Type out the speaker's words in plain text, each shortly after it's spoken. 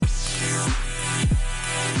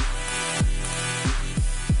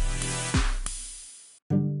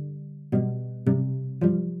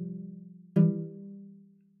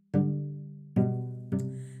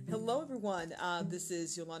everyone. This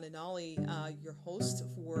is Yolanda Nolly, your host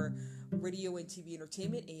for Radio and TV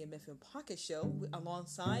Entertainment AMFM Pocket Show,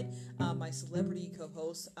 alongside my celebrity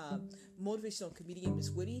co-host, motivational comedian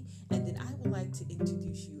Miss Whitty. And then I would like to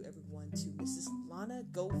introduce you, everyone, to Mrs. Lana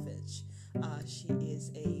GoldFinch. She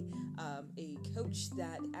is a coach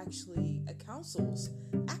that actually counsels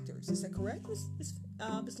actors. Is that correct,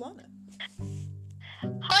 Miss Lana?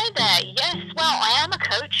 Hi there. Yes, well, I am a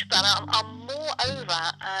coach, but I'm moreover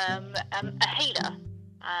a healer,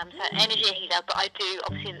 so energy healer. But I do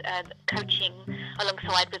obviously coaching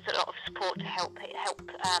alongside with a lot of support to help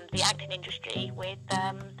the acting industry with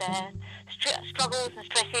their struggles and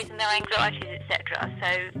stresses and their anxieties, etc.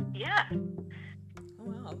 So yeah. Oh,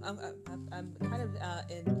 wow, I'm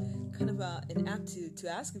kind of an apt to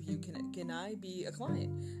ask of you. Can I be a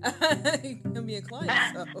client? Can be a client.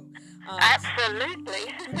 So,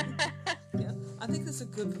 absolutely. Yeah, I think it's a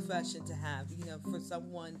good profession to have. For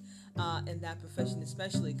someone in that profession,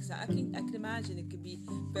 especially because I can imagine it can be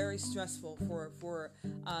very stressful for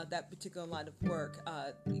that particular line of work.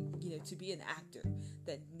 To be an actor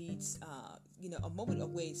that needs a moment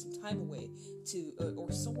away, some time away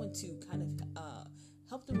or someone to kind of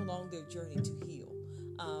help them along their journey to heal,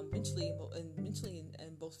 mentally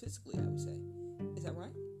and both physically, I would say. Is that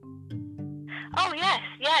right? Oh yes,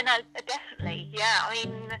 yeah, no, definitely, yeah.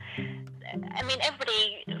 I mean,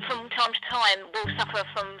 everybody from time to time will suffer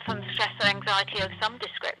from stress or anxiety of some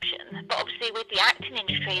description. But obviously, with the acting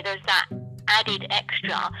industry, there's that added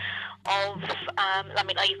extra of,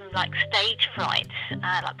 even like stage fright,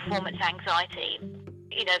 like performance anxiety.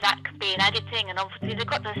 That could be an added thing, and obviously they've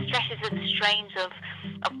got the stresses and the strains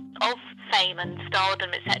of fame and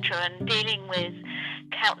stardom, etc., and dealing with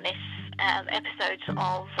countless episodes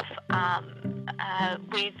of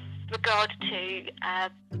with regard to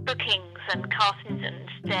bookings and castings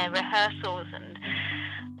and their rehearsals and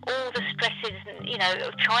all the stresses and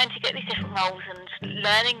of trying to get these different roles and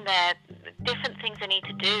learning their different things they need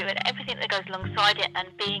to do and everything that goes alongside it, and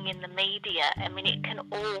being in the media. I mean, it can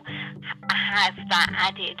all have that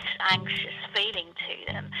added anxious feeling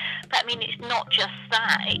to them. But I mean, it's not just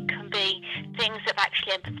that. It can be things that have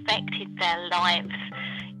actually affected their lives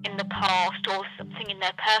in the past, or something in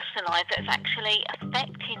their personal life that's actually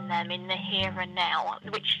affecting them in the here and now,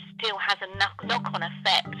 which still has a knock-on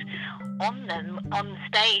effect on them on the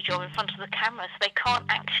stage or in front of the camera, so they can't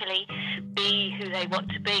actually be who they want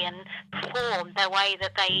to be and perform the way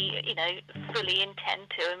that they, fully intend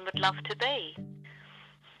to and would love to be.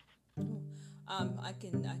 I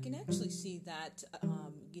can actually see that,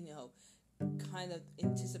 kind of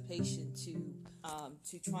anticipation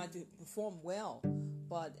to try to perform well,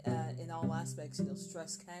 but in all aspects,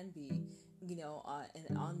 stress can be, an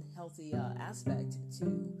unhealthy aspect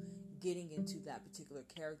to getting into that particular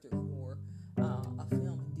character for a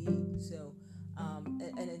film, indeed. So,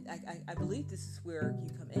 and I believe this is where you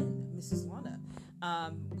come in, Mrs. Lana,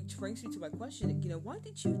 which brings me to my question. Why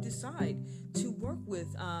did you decide to work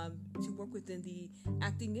within the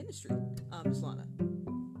acting industry, Ms. Lana?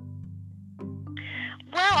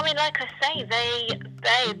 Well, I mean, like I say,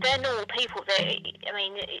 they're normal people.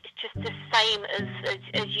 It's just the same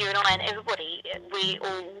as you and I and everybody. We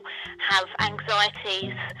all have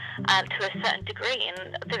anxieties to a certain degree,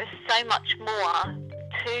 and there is so much more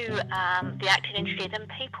to the acting industry than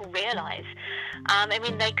people realise.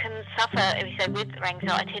 They can suffer, as we say, with their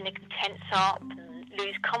anxiety, and they can tense up and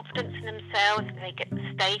lose confidence in themselves, and they get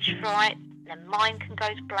stage fright, their mind can go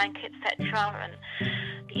to blank, etc. And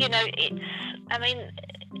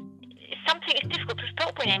it's difficult to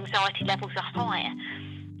stop when anxiety levels are high.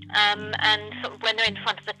 And sort of when they're in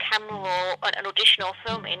front of the camera or an audition or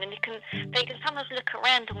filming, and they can sometimes look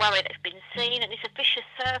around and worry that it's been seen, and it's a vicious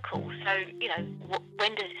circle. So,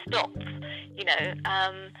 when does it stop?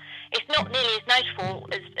 It's not nearly as noticeable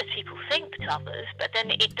as people think to others, but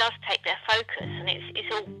then it does take their focus, and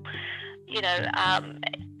it's all,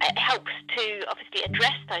 it helps to obviously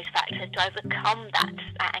address those factors to overcome that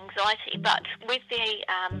anxiety. But with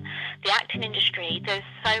the acting industry, there's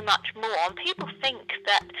so much more, and people think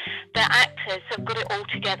that the actors have got it all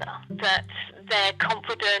together, that they're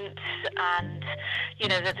confident, and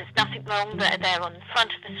that there's nothing wrong, that they're on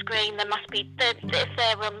front of the screen. If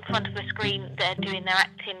they're on front of the screen, they're doing their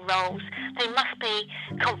acting roles, they must be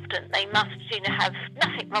confident, they must have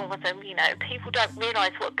nothing wrong with them. People don't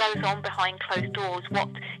realise what goes on behind closed doors, what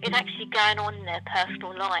is actually going on in their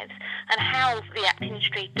personal lives, and how the acting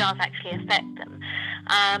industry does actually affect them.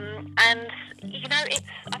 It's,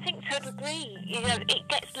 I think, to a degree, it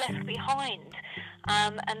gets left behind,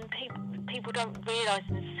 and people don't realise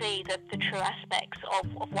and see the true aspects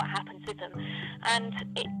of what happens with them. And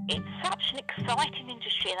it's such an exciting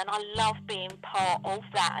industry, and I love being part of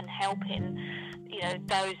that and helping,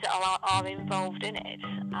 those that are involved in it.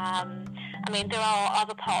 I mean, there are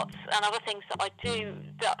other parts and other things that I do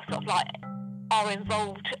that sort of like are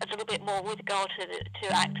involved a little bit more with regard to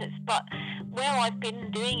actors, but where I've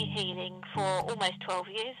been doing healing for almost 12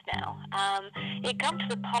 years now, it comes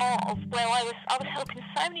to the part of where I was helping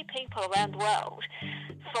so many people around the world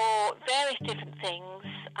for various different things,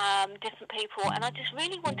 different people, and I just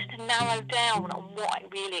really wanted to narrow down on what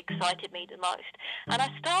really excited me the most. And I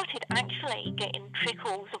started actually getting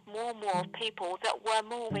trickles of more and more of people that were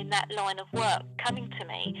more in that line of work coming to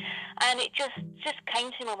me, and it just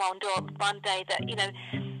came to me one day that,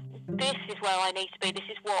 this is where I need to be. This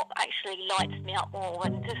is what actually lights me up more,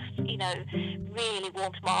 and just, really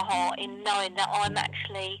warms my heart in knowing that I'm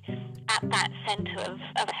actually at that centre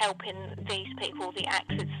of helping these people, the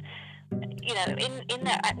actors, in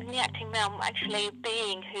the acting realm, actually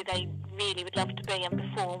being who they really would love to be and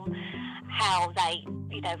perform how they,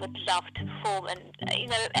 would love to perform. And,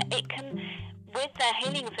 it can, with their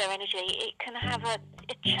healing of their energy, it can have a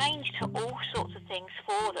change to all sorts of things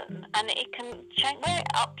for them, and it can change where it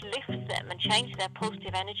uplifts them and changes their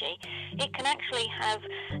positive energy. It can actually have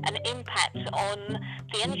an impact on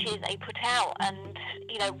the energy they put out, and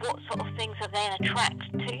what sort of things are then attract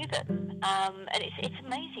to them. And it's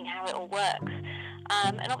amazing how it all works.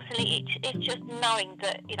 And obviously, it's just knowing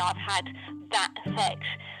that I've had that effect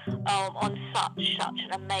on such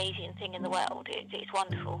an amazing thing in the world. It's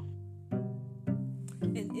wonderful.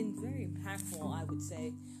 And very impactful, I would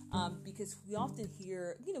say, because we often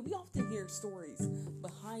hear stories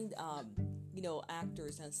behind,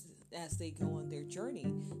 actors as they go on their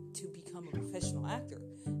journey to become a professional actor,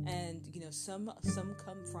 and some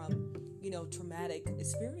come from traumatic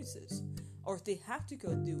experiences, or they have to go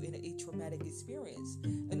through a traumatic experience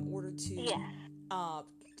in order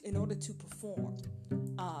to perform,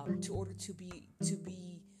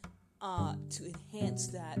 to enhance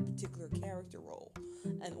that particular character role,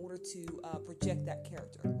 in order to project that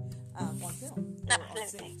character on film or on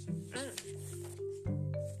stage.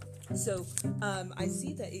 So I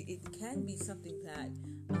see that it can be something that,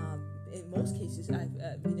 in most cases,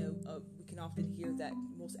 we can often hear that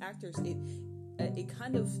most actors, it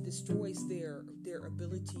kind of destroys their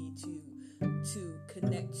ability to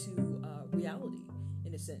connect to reality,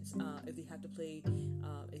 in a sense, if they have to play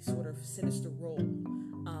a sort of sinister role,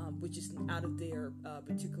 which is out of their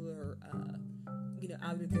particular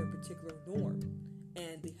norm,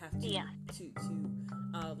 and they have to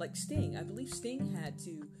like Sting. I believe Sting had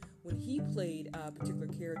to, when he played a particular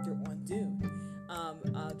character on Dune.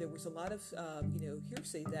 There was a lot of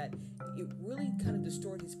hearsay that it really kind of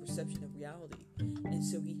distorted his perception of reality, and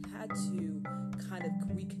so he had to kind of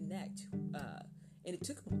reconnect, and it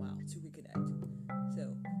took him a while to reconnect.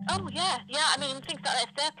 So. Oh yeah. I mean, things like that,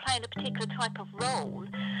 if they're playing a particular type of role,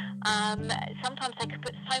 sometimes they can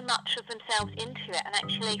put so much of themselves into it and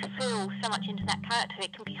actually feel so much into that character,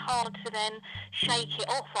 it can be hard to then shake it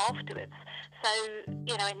off afterwards. So,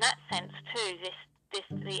 in that sense too,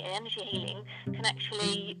 the energy healing can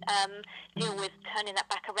actually deal with turning that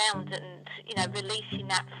back around and, releasing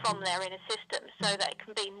that from their inner system so that it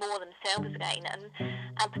can be more themselves again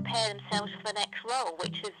and prepare themselves for the next role,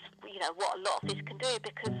 which is, what a lot of this can do,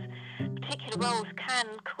 because particular roles can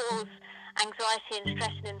cause anxiety and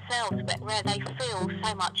stress in themselves, but where they feel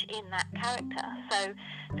so much in that character. So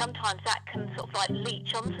sometimes that can sort of like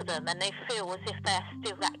leech onto them, and they feel as if they're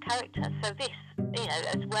still that character. So this,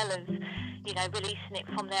 as well as, releasing it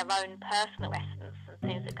from their own personal essence and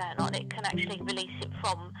things that are going on, it can actually release it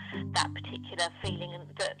from that particular feeling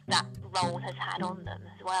that role has had on them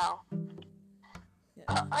as well.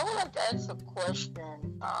 I would like to ask a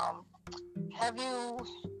question. Have you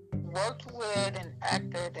worked with an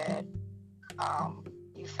actor that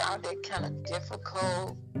you found it kind of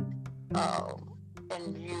difficult,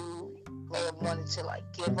 and you may have wanted to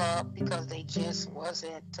give up because they just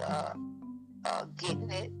wasn't getting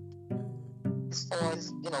it as far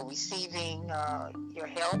as receiving your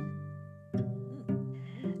help?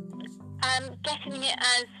 Getting it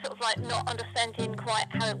as sort of not understanding quite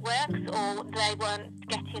how it works, or they weren't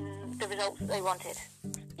getting the results that they wanted?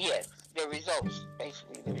 Yes, the results,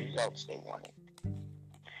 basically the results they wanted.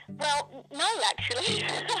 Well, no, actually.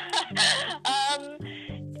 I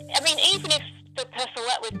mean, even if the person I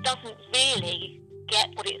work with doesn't really get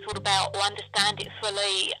what it's all about or understand it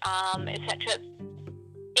fully, etc.,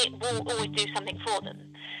 it will always do something for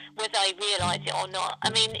them, whether they realise it or not. I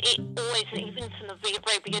mean, it always, even from the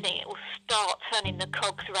very beginning, it will start turning the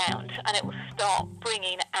cogs around, and it will start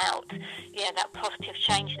bringing out, that positive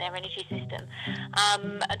change in their energy system,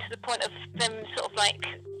 and to the point of them sort of like,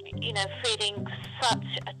 feeling such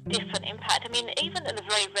a different impact. I mean, even at the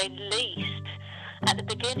very, very least, at the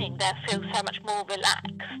beginning, they'll feel so much more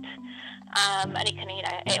relaxed, and it can,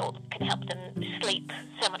 it can help them sleep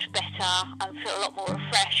so much better and feel a lot more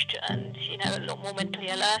refreshed and, a lot more mentally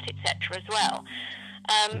alert, etc. as well.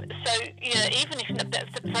 So, even if at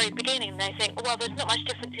the very beginning they think, well, there's not much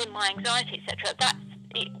difference in my anxiety, etc., that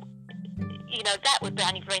would be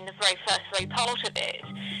only in the very first part of it.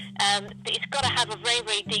 But it's got to have a very,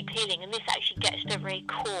 very deep healing, and this actually gets to the very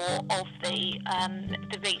core of the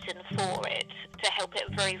reason for it, to help it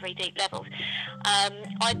at very, very deep levels. I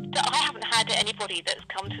haven't had anybody that's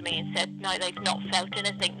come to me and said, no, they've not felt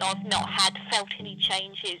anything, I've not felt any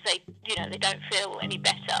changes, they don't feel any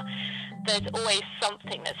better. There's always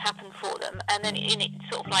something that's happened for them, and then it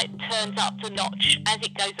sort of like turns up the notch as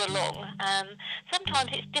it goes along.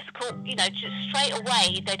 Sometimes it's difficult, just straight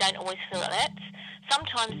away they don't always feel it.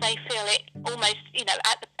 Sometimes they feel it almost,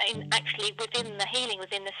 actually within the healing,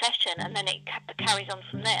 within the session, and then it carries on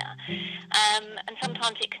from there. And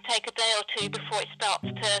sometimes it can take a day or two before it starts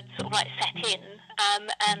to sort of like set in,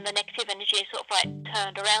 and the negative energy is sort of like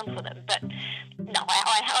turned around for them. But no,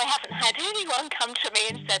 I haven't had anyone come to me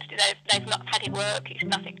and said they've not had it work. It's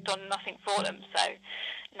done nothing for them. So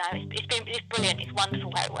no, it's brilliant. It's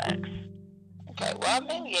wonderful how it works. Okay, well, I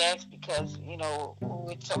mainly asked because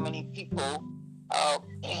with so many people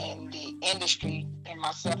in the industry, and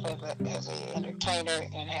myself as an entertainer,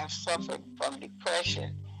 and have suffered from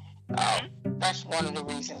depression. That's one of the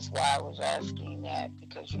reasons why I was asking that,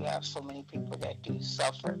 because you have so many people that do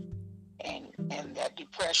suffer, and that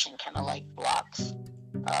depression kind of like blocks.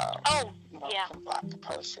 Can block the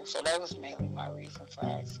person. So that was mainly my reason for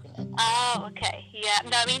asking that. Oh, okay. Yeah.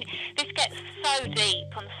 No, I mean, this gets so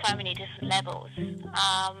deep on so many different levels.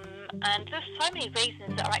 And there's so many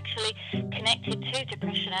reasons that are actually connected to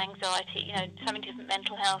depression and anxiety, so many different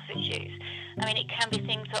mental health issues. I mean, it can be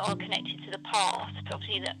things that are connected to the past,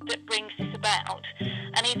 obviously, that brings this about,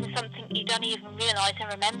 and even something you don't even realise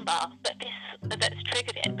and remember, but that's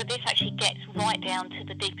triggered it. But this actually gets right down to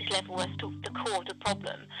the deepest level as to the core of the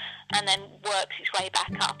problem, and then works its way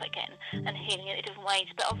back up again and healing it in different ways.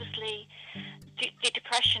 But obviously, the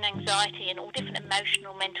depression, anxiety, and all different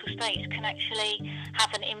emotional, mental states can actually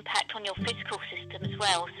have an impact on your physical system as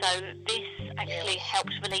well. So this actually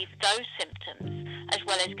helps relieve those symptoms as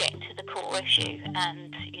well as getting to the core issue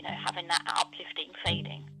and, having that uplifting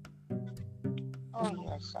feeling. Oh,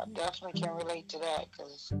 yes, I definitely can relate to that,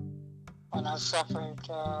 because when I suffered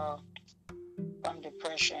from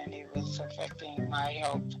depression, it was affecting my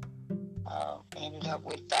health. Ended up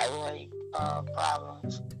with thyroid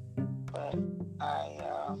problems, but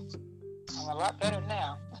I'm a lot better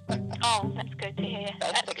now. Oh, that's good to hear.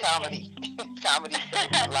 That's the comedy. Comedy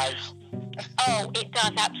saved my life. Oh, it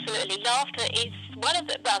does, absolutely. Laughter is one of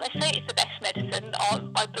the, they say it's the best medicine.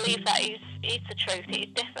 I believe that is the truth.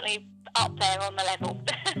 It's definitely up there on the level.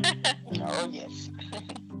 Oh, yes.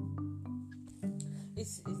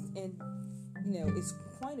 It's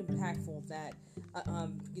quite impactful that,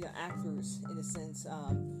 actors, in a sense,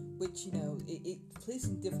 which, it plays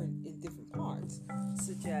in different parts,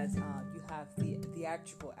 such as you have the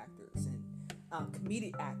theatrical actors and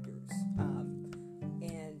comedic actors,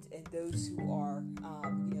 and those who are,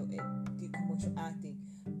 do commercial acting.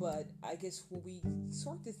 But I guess when we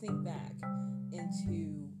start to think back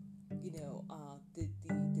into, the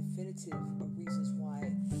definitive reasons why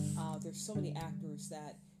there's so many actors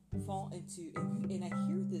that fall into, and I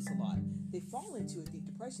hear this a lot, they fall into a deep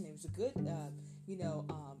depression. It was a good,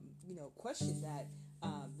 question that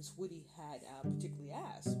Miss Woody had particularly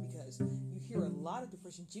asked, because you hear a lot of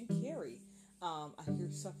depression. Jim Carrey, I hear,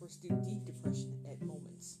 suffers through deep depression at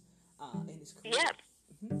moments in his career. Yeah.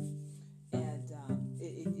 Mm-hmm. And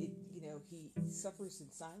he suffers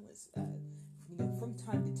in silence, from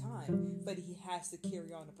time to time, but he has to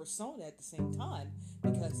carry on a persona at the same time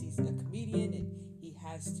because he's a comedian and he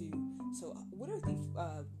has to. So, what are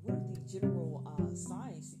the general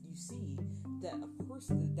signs that you see that a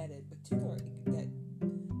person that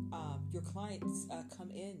your clients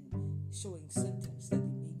come in showing symptoms that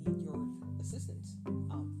they may need your assistance,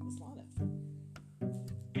 Ms. Lana?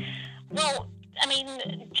 Well, I mean,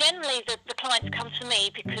 generally the clients come to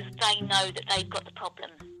me because they know that they've got the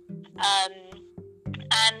problem.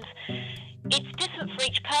 And it's different for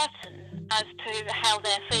each person as to how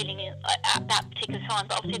they're feeling at that particular time.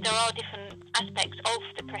 But obviously there are different aspects of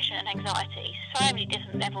depression and anxiety, so many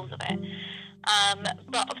different levels of it.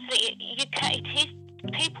 But obviously it is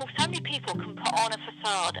so many people can put on a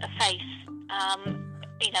facade, a face,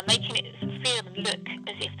 making it feel and look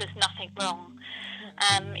as if there's nothing wrong.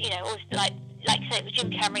 Or like you say, with Jim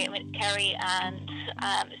Carrey and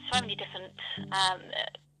so many different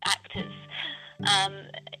actors,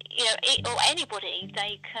 or anybody,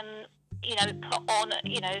 they can, put on, a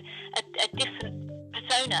different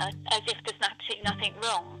persona as if there's absolutely nothing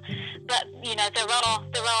wrong. But, there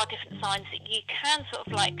are different signs that you can sort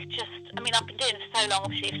of like I've been doing it for so long,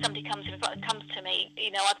 obviously, if somebody comes to me,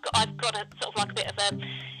 I've got a sort of like a bit of a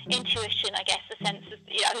intuition, I guess, a sense of,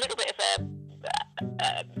 a little bit of a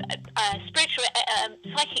spiritual,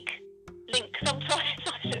 psychic link sometimes.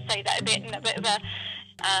 I should say that a bit of a,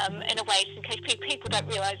 in a way, in case people don't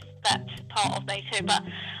realise that's part of me too. But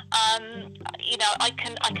I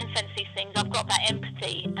can sense these things. I've got that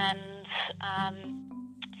empathy, and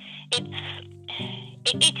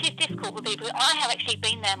it is difficult for people. I have actually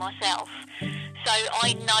been there myself, so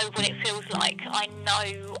I know what it feels like. I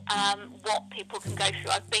know what people can go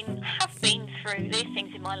through. have been through these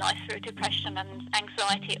things in my life, through depression and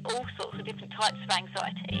anxiety, all sorts of different types of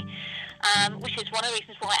anxiety, which is one of the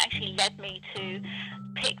reasons why it actually led me to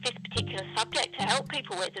pick this particular subject to help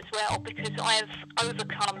people with as well, because I have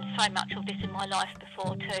overcome so much of this in my life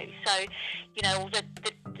before too. So,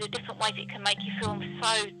 the different ways it can make you feel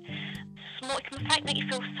so small. It can make you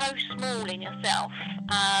feel so small in yourself,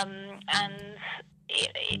 and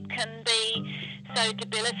it can be so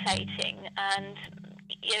debilitating, and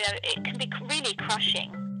it can be really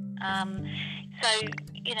crushing.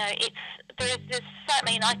 There's so,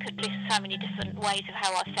 I could list so many different ways of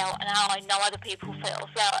how I felt and how I know other people feel.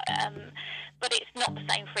 So, but it's not the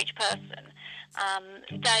same for each person.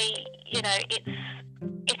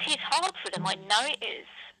 It is hard for them. I know it is,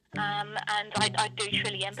 and I do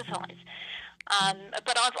truly empathise.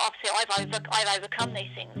 But I've overcome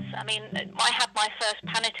these things. I had my first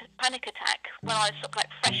panic attack when I was sort of like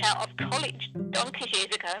fresh out of college, donkeys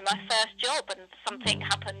years ago, my first job, and something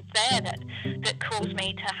happened there that caused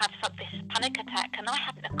me to have this panic attack, and I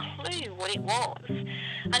hadn't a clue what it was,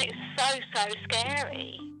 and it was so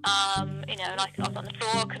scary. And I was on the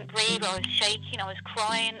floor, I couldn't breathe, I was shaking, I was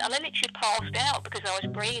crying, and I literally passed out because I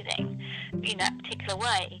was breathing in that particular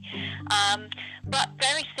way. But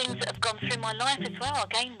various things that have gone through my life as well,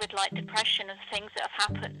 again with like depression and things that have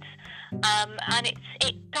happened, and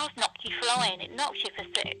it does knock you flying, it knocks you for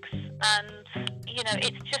six, and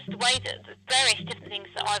it's just the way that the various different things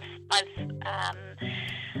that I've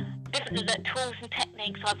different tools and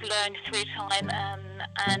techniques I've learned through time,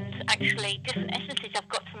 and actually different essences I've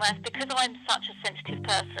got from Earth, because I'm such a sensitive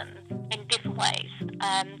person in different ways.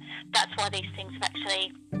 That's why these things have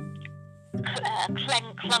actually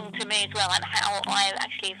clung to me as well, and how I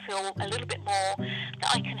actually feel a little bit more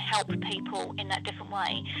that I can help people in that different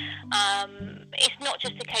way. It's not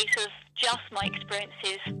just a case of just my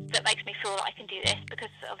experiences that makes me feel that I can do this, because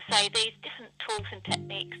of these different tools and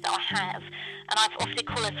techniques that I have, and I've obviously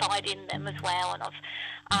qualified in them as well, and I'm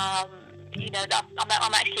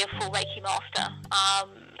actually a full Reiki master,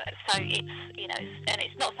 so it's and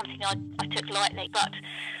it's not something I took lightly, but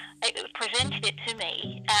it presented it to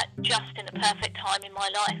me just in the perfect time in my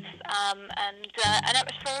life, and it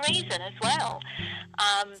was for a reason as well.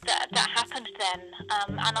 That happened then,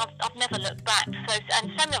 and I've never looked back. So,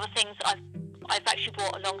 and so many other things I've actually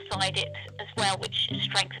brought alongside it as well, which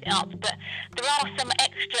strengthen it up. But there are some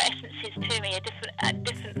extra essences to me,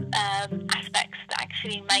 different aspects that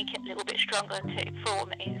actually make it a little bit stronger for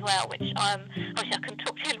me as well. Which obviously I can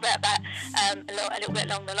talk to you about that a little bit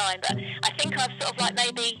along the line. But I think I've sort of like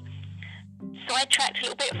maybe sidetracked a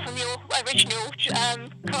little bit from your original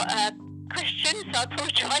question, so I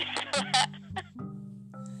apologise for that.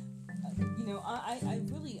 I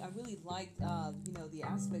really liked the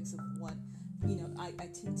aspects of what I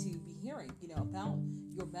tend to be hearing about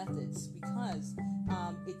your methods, because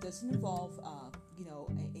it doesn't involve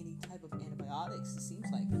any type of antibiotics, it seems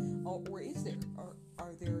like, or is there, or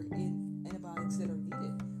are there antibiotics that are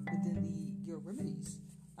needed within your remedies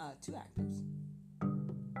to actors?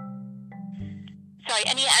 Sorry,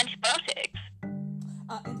 any antibiotics?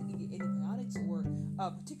 Antibiotics, or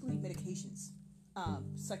particularly medications,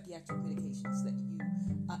 psychiatric medications that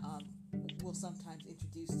you will sometimes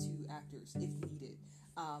introduce to actors if needed,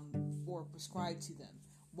 or prescribe to them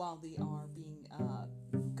while they are being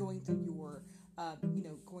going through your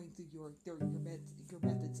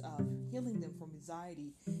methods of healing them from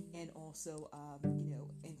anxiety and also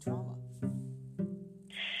and trauma.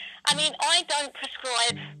 I don't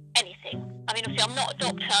prescribe anything. Obviously, I'm not a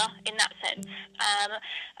doctor in that sense.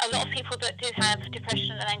 A lot of people that do have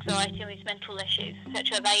depression and anxiety and these mental issues,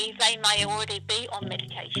 etc., they may already be on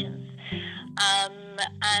medications. And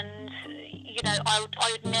I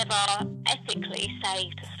would never ethically say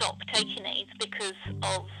to stop taking these because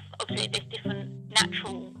of obviously this different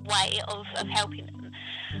natural way of helping them.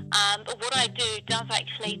 But what I do does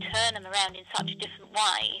actually turn them around in such a different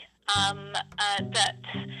way that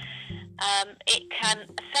it can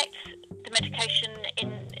affect the medication in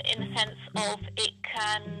the sense of it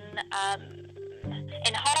can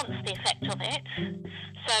enhance the effect of it.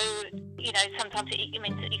 So, sometimes it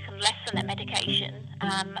means that you can lessen that medication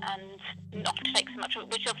and not have to take so much of it,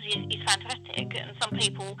 which obviously is fantastic. And some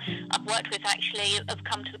people I've worked with actually have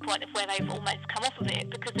come to the point of where they've almost come off of it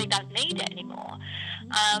because they don't need it anymore.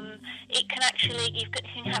 It can actually, you can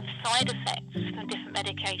have side effects from different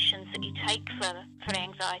medications that you take for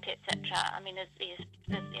anxiety, etc. I mean, there's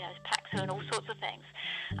Paxil and all sorts of things.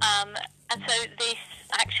 And so this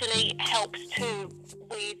actually helps too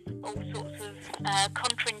with all sorts of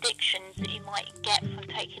contraindictions that you might get from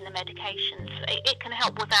taking the medications. It can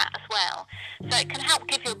help with that as well. So it can help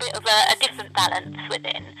give you a bit of a different balance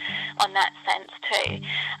within on that sense too.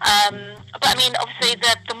 But I mean, obviously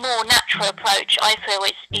the more natural approach I feel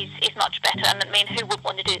is much better. And I mean, who would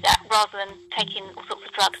want to do that rather than taking all sorts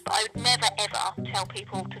of drugs? But I would never ever tell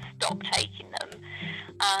people to stop taking them,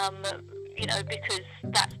 because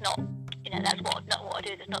that's not. That's not what I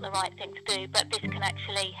do. That's not the right thing to do. But this can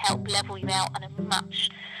actually help level you out in a much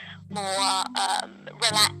more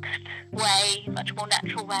relaxed way, much more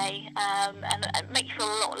natural way, and make you feel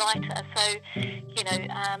a lot lighter. So,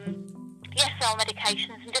 yes, there are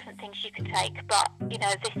medications and different things you can take, but this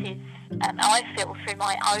is, I feel through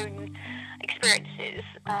my own experiences,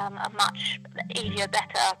 a much easier,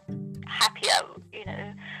 better, happier,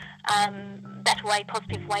 better way,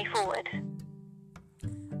 positive way forward.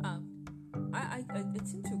 I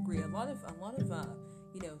tend to agree. A lot of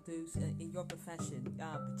those in your profession,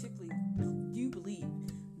 particularly, do believe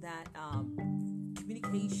that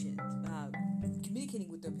communicating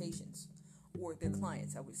with their patients or their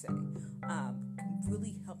clients, I would say,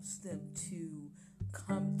 really helps them to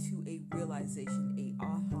come to a realization, a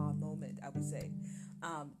aha moment, I would say,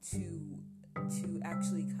 to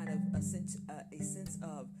actually kind of a sense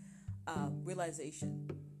of realization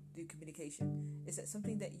through communication. Is that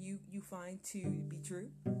something that you find to be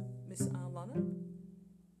true, Miss Lana?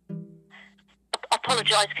 I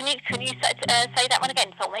apologise. Can you say that one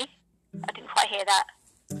again for me? I didn't quite hear that.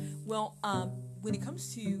 Well, when it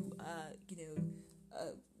comes to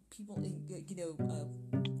people in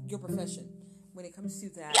your profession, when it comes to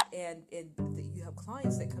that, yeah. and you have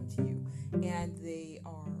clients that come to you, and they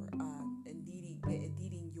are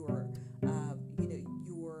needing your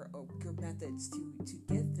your methods to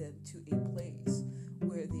get them to a place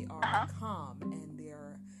where they are calm and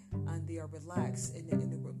they are relaxed in a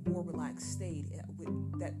more relaxed state,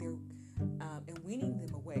 that they're and weaning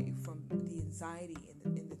them away from the anxiety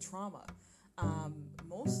and the trauma.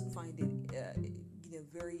 Most find it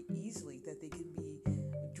very easily that they can be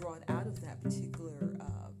drawn out of that particular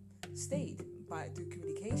state through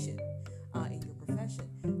communication in your profession.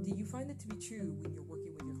 Do you find it to be true when you're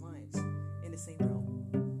working with your clients in the same realm,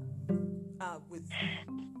 with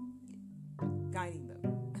guiding them?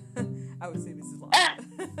 I would say, Mrs. Lana.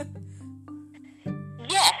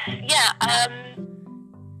 Yes, yeah.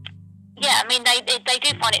 Yeah, I mean, they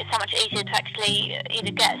do find it so much easier to actually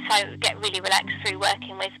get really relaxed through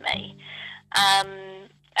working with me. I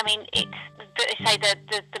mean, the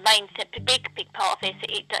main big part of this,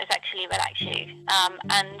 it does actually relax you,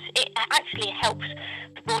 and it actually helps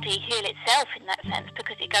the body heal itself in that sense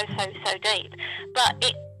because it goes so deep.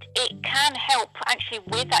 But it can help actually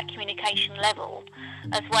with that communication level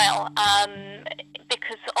as well,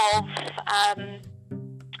 because of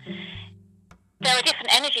there are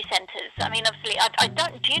different energy centers. I mean, obviously, I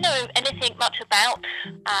don't. Do you know anything much about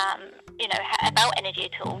about energy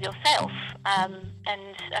at all yourself, and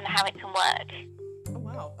how it can work? Oh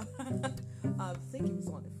wow! Thank you, Ms.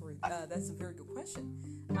 Lana, for that's a very good question.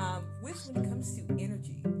 When it comes to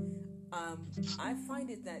energy, I find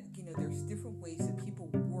it that there's different ways that people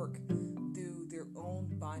work through their own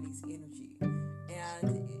body's energy,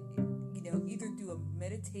 and either do a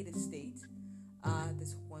meditative state.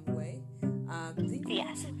 That's one way. Then you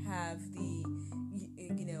also have the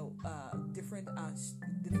different I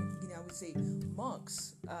would say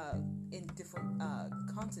monks in different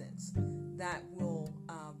continents that will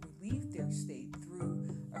relieve their state through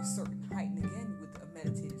a certain height, and again with a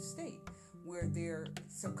meditative state where they're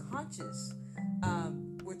subconscious,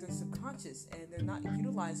 and they're not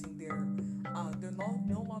utilizing they're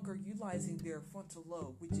no longer utilizing their frontal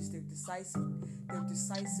lobe, which is their decisiveness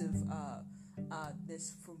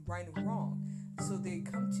from right and wrong. so they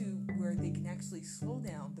come to where they can actually slow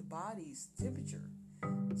down the body's temperature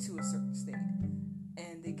to a certain state,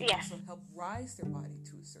 and they can also help rise their body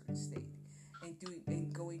to a certain state, and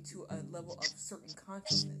going to a level of certain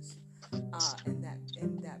consciousness in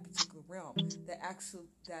that particular realm that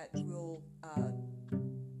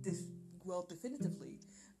will definitively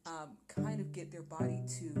kind of get their body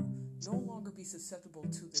to no longer be susceptible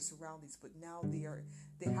to their surroundings, but now they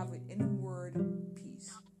have an inward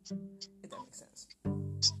peace, if that makes sense.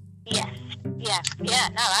 Yeah,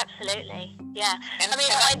 no, absolutely, yeah. And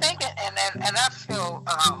I think, and I feel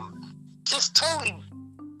just totally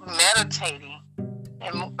meditating,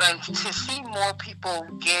 and to see more people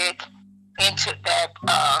get into that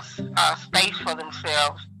space for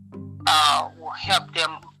themselves will help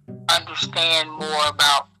them understand more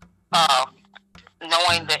about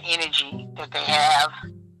knowing the energy that they have.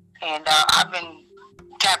 And I've been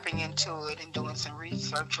tapping into it and doing some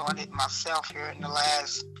research on it myself here in the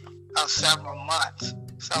last several months.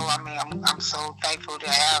 So I mean, I'm so thankful to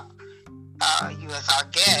have you as our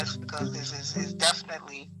guest, because this is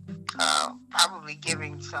definitely probably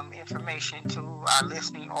giving some information to our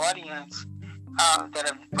listening audience that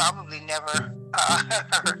have probably never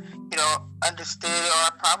understood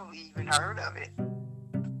or probably even heard of it.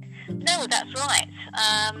 No, that's right.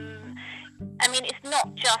 I mean, it's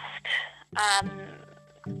not just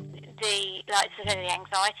the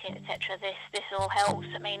anxiety, etc. This all helps.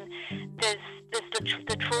 I mean, there's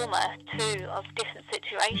the trauma too of different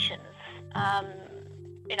situations.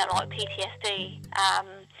 Like PTSD.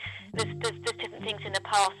 There's different things in the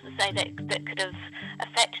past, that could have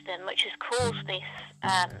affected them, which has caused this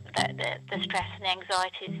the stress and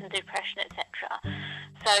anxieties and depression, etc.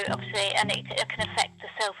 So obviously, and it can affect the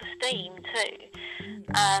self-esteem too.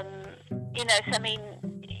 So I mean,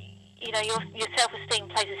 your self-esteem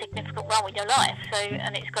plays a significant role in your life. So,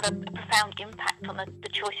 and it's got a profound impact on the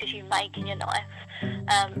choices you make in your life.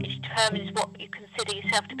 It determines what you consider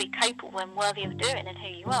yourself to be capable and worthy of doing, and who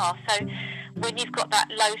you are. So, when you've got that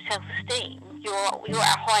low self-esteem, you're at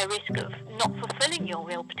a high risk of not fulfilling your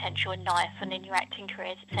real potential in life and in your acting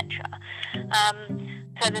careers, etc.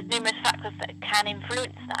 So there's numerous factors that can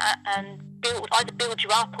influence that and either build you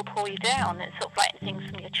up or pull you down. It's sort of like things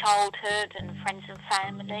from your childhood and friends and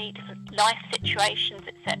family, different life situations,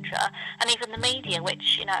 etc. And even the media,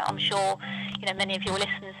 which I'm sure many of your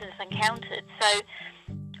listeners have encountered. So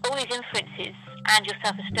all these influences and your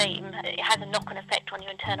self-esteem, it has a knock-on effect on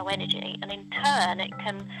your internal energy, and in turn it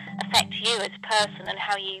can affect you as a person and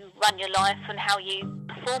how you run your life and how you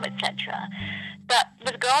perform, etc. But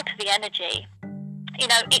with regard to the energy,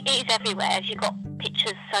 it is everywhere. As you've got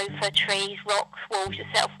pictures, sofa, trees, rocks, walls,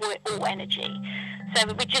 yourself, we're all energy. So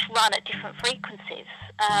we just run at different frequencies.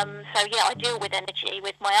 So yeah, I deal with energy,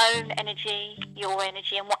 with my own energy, your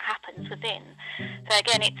energy, and what happens within. So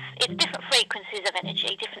again, it's different frequencies of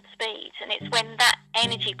energy, different speeds, and it's when that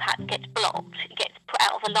energy pattern gets blocked, it gets put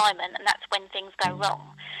out of alignment, and that's when things go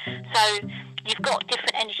wrong. So you've got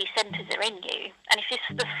different energy centres that are in you, and if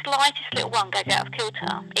the slightest little one goes out of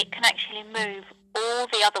kilter, it can actually move all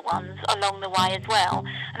the other ones along the way as well,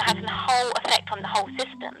 and has a whole effect on the whole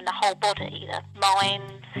system, the whole body, the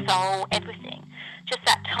mind, soul, everything. Just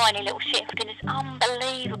that tiny little shift, and it's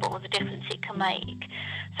unbelievable the difference it can make.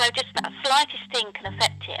 So just that slightest thing can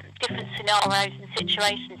affect it, different scenarios and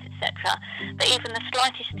situations, etc. But even the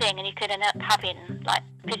slightest thing, and you could end up having like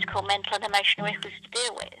physical, mental, and emotional issues to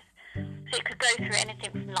deal with. So it could go through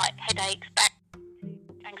anything from like headaches, back,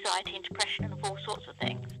 anxiety, and depression, and all sorts of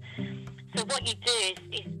things. So what you do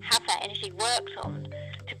is have that energy worked on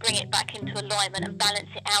to bring it back into alignment and balance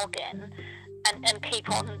it out again, and keep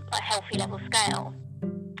on a healthy level scale.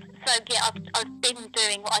 So yeah, I've been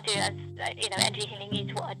doing what I do as energy healing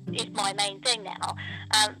is my main thing now.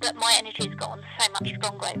 But my energy has gotten so much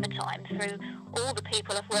stronger over time through all the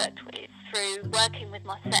people I've worked with, through working with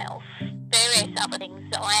myself, various other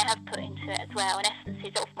things that I have put into it as well, and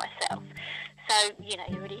essences of myself. So you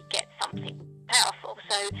really get something powerful.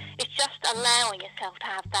 So it's just allowing yourself to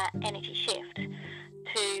have that energy shift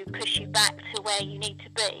to push you back to where you need to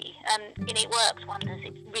be, and it works wonders.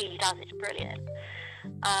 It really does. It's brilliant.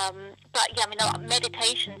 But yeah,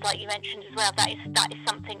 meditations, like you mentioned as well, that is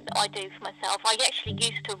something that I do for myself. I actually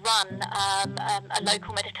used to run a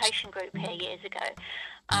local meditation group here years ago.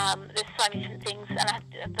 There's so many different things and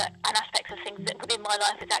aspects of things that within my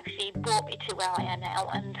life has actually brought me to where I am now.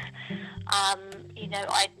 And I've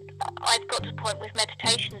got to the point with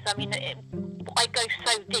meditations. I go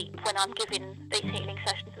so deep when I'm giving these healing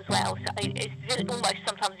sessions as well. So it's almost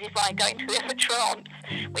sometimes as if I go into a trance,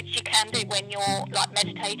 which you can do when you're like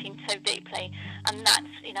meditating so deeply. And that's,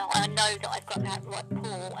 you know, I know that I've got that right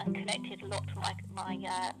pull and connected a lot to my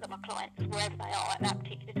clients wherever they are at that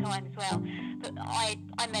particular time as well. But I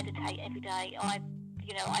meditate every day.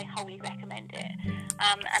 I wholly recommend it.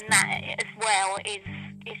 And that as well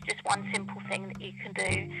is just one simple thing that you can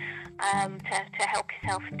do to help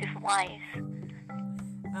yourself in different ways.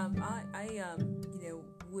 I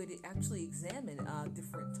would actually examine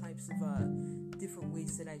different types of different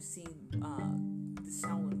ways that I've seen the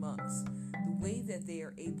Shaolin monks, the way that they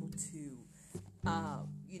are able to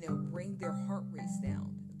bring their heart rates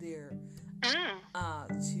down, their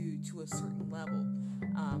to a certain level,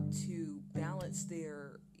 to balance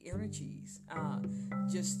their energies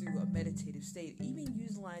just through a meditative state, even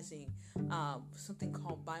utilizing something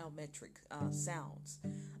called biometric sounds.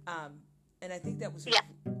 And I think that was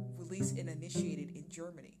released and initiated in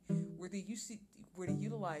Germany, where they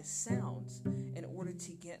utilize sounds in order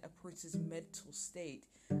to get a person's mental state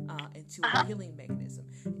into a healing mechanism.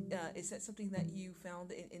 Is that something that you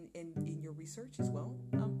found in your research as well,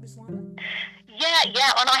 Ms. Lana?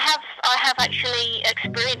 Yeah, and I have actually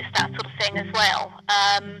experienced that sort of thing as well.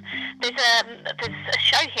 There's a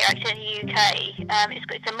show here actually in the UK.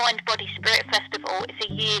 It's a Mind, Body, Spirit Festival. It's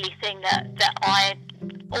a yearly thing that I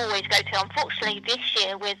always go to. Unfortunately, this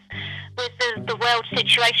year with the world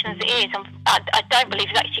situation as it is, I don't believe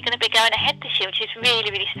it's actually going to be going ahead this year, which is really,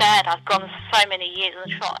 really sad. I've gone so many years on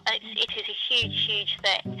the trot, and it is a huge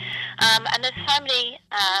thing. And there's so many.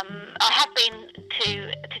 I have been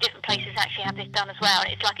to different places and actually have this done as well.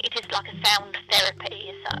 And it is like a sound therapy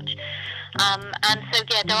as such. And so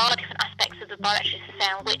there are different aspects of the biometrics of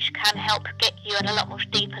sound which can help get you at a lot more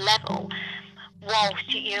deeper level, whilst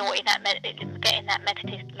you're in that getting that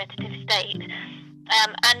meditative state.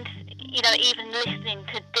 And even listening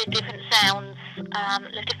to different sounds,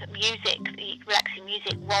 different music, relaxing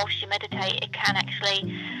music whilst you meditate, it can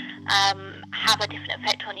actually have a different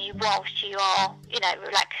effect on you whilst you are,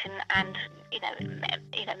 relaxing and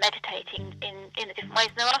meditating in the different ways.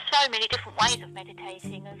 And there are so many different ways of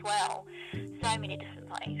meditating as well, so many different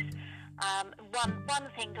ways. One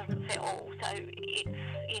thing doesn't fit all, so it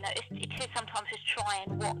is sometimes just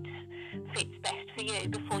trying what fits best for you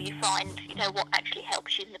before you find what actually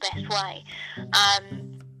helps you in the best way.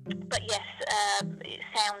 But yes,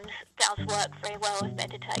 sound does work very well with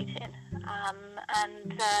meditating,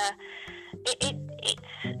 and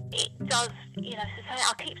it does. So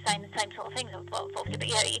I keep saying the same sort of things, obviously, but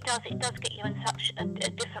it does get you in such a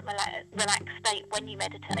different relaxed state when you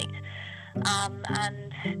meditate,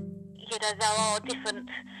 and there are different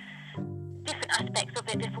aspects of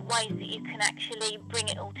it, different ways that you can actually bring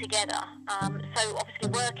it all together. So obviously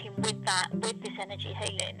working with this energy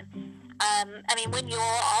healing, when you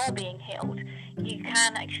are being healed, you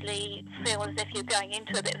can actually feel as if you're going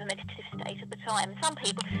into a bit of a meditative state at the time. Some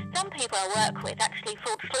people I work with actually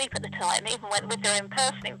fall asleep at the time, even with their own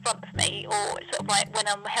person in front of me, or sort of like when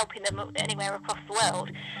I'm helping them anywhere across the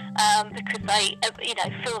world, because they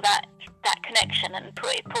feel that connection, and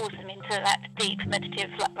it pulls them into that deep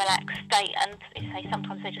meditative, relaxed state, and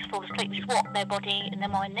sometimes they just fall asleep, which is what their body and their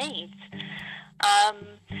mind needs.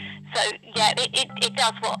 It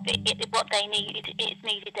does what they need. It's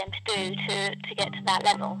needed them to do to get to that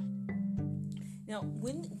level. Now,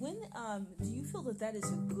 when do you feel that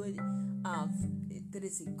is a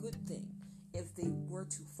good thing if they were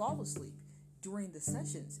to fall asleep during the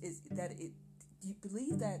sessions? Do you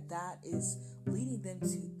believe that is leading them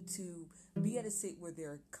to be at a state where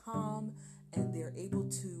they're calm and they're able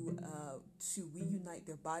to reunite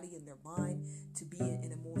their body and their mind to be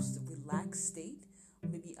in a most relaxed state,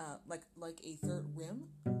 maybe like a third REM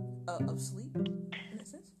of sleep in that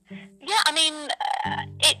sense? Yeah,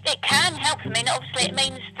 it can help. Obviously it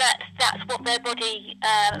means that's what their body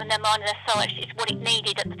and their mind and their soul is what it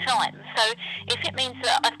needed at the time. So if it means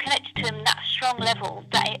that I've connected to them that strong level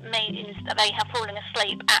that it means that they have fallen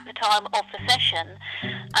asleep at the time of the session,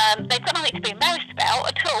 they've got nothing to be embarrassed about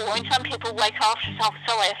at all. Some people wake up and say,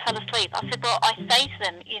 sorry, I fell asleep. I said, well, I say to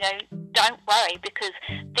them, don't worry, because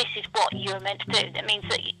this is what you were meant to do. That means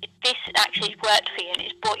that this actually worked for you, and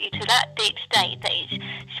it's brought you to that deep state, that it's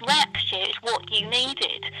relaxed you, it's what you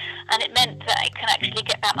needed, and it meant that it can actually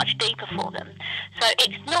get that much deeper for them. So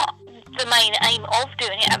it's not the main aim of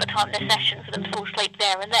doing it at the time of the session for them to fall asleep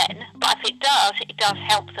there and then, but if it does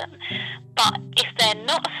help them. But if they're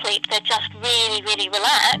not asleep, they're just really, really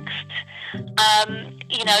relaxed,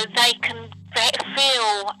 they can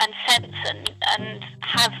feel and sense and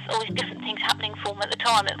have all these different things happening for them at the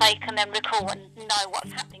time that they can then recall and know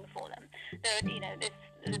what's happening for them. there are,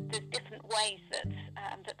 there's different ways that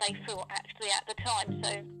they feel actually at the time. So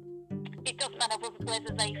it doesn't matter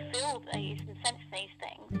whether they feel these and sense these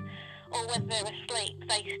things, or whether they're asleep,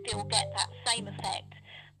 they still get that same effect.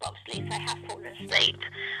 But obviously, if they have fallen asleep,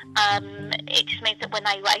 it just means that when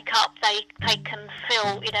they wake up, they can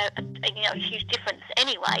feel, a huge difference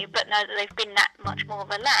anyway, but know that they've been that much more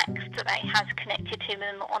relaxed, that it has connected to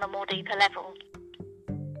them on a more deeper level.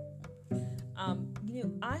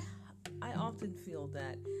 I often feel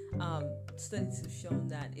that studies have shown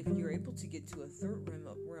that if you're able to get to a third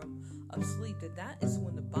realm of sleep, that is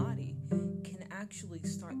when the body can actually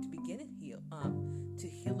start to begin to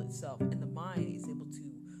heal itself, and the mind is able to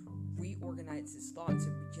reorganize its thoughts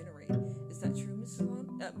and regenerate. Is that true,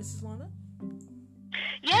 Mrs. Lana?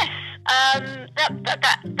 Yes,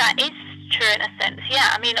 that is true in a sense. Yeah,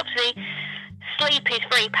 I mean, obviously, sleep is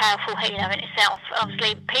very powerful healer in itself.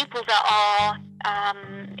 Obviously, people that are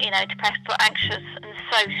depressed or anxious and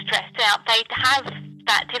so stressed out, they have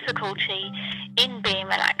that difficulty in being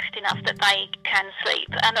relaxed enough that they can sleep.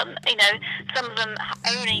 And some of them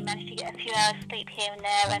only manage to get a few hours sleep here and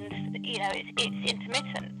there, and it's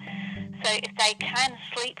intermittent. So if they can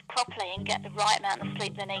sleep properly and get the right amount of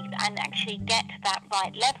sleep they need and actually get to that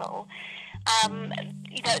right level,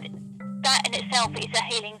 that in itself is a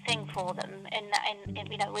healing thing for them,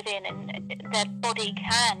 within, and their body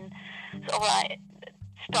can sort of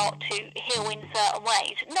start to heal in certain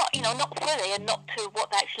ways. Not fully and not to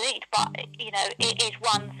what they actually need, but it is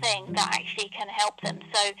one thing that actually can help them.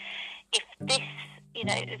 So if this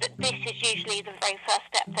this is usually the very first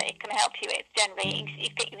step that it can help you with. Generally,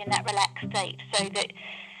 it get you in that relaxed state, so that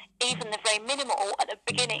even the very minimal at the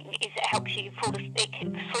beginning is it helps you fall asleep,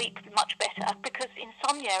 sleep much better, because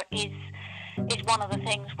insomnia is one of the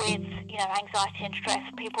things with anxiety and stress.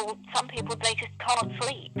 Some people they just can't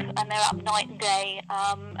sleep and they're up night and day,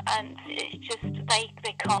 and it's just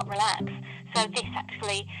they can't relax. So this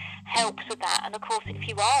actually helps with that. And of course, if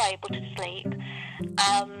you are able to sleep,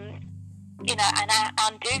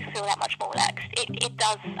 and do feel that much more relaxed, it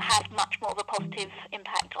does have much more of a positive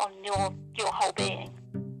impact on your whole being.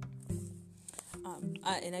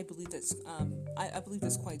 And I believe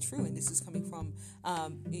that's quite true. And this is coming from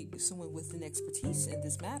someone with an expertise in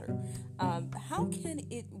this matter. How can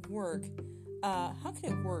it work? How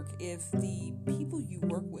can it work if the people you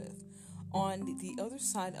work with on the other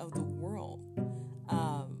side of the world?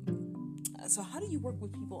 So how do you work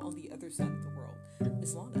with people on the other side of the world,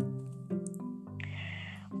 Ms. Lana?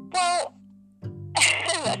 Well,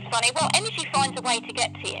 that's funny. Well, energy finds a way to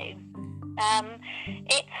get to you.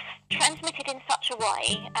 It's transmitted in such a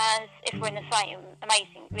way as if we're in the same.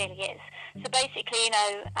 Amazing, it really is. So basically,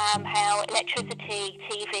 how electricity,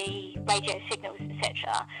 TV, radio signals,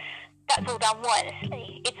 etc., that's all done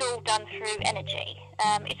wirelessly. It's all done through energy.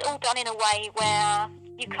 It's all done in a way where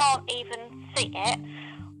you can't even see it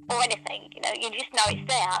or anything. You just know it's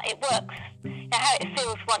there. It works. Now, how it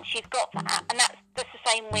feels once you've got that, and that's the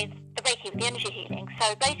same with the Reiki, with the energy healing.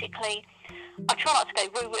 So basically, I try not to go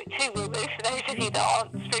too woo-woo for those of you that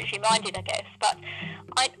aren't spiritually minded, I guess, but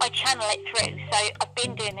I channel it through. So I've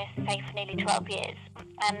been doing this, say, for nearly 12 years,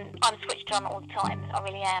 and I'm switched on all the time, I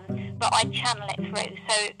really am, but I channel it through.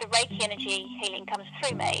 So the Reiki energy healing comes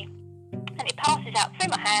through me, and it passes out through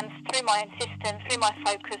my hands, through my own system, through my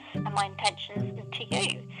focus and my intentions, and to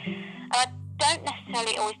you. And I don't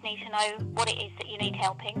necessarily always need to know what it is that you need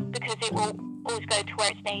helping, because it will always go to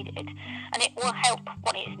where it's needed, and it will help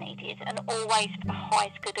when it's needed, and always for the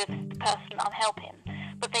highest good of the person I'm helping.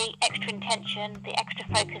 But the extra intention, the extra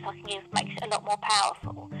focus I can give makes it a lot more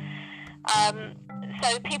powerful.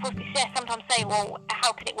 So people sometimes say, well,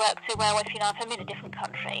 how can it work so well if I'm in a different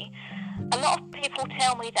country? A lot of people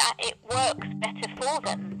tell me that it works better for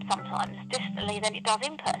them sometimes distantly than it does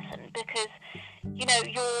in person, because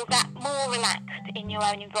you're that more relaxed in your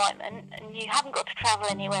own environment, and you haven't got to travel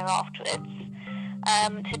anywhere afterwards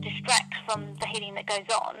to distract from the healing that goes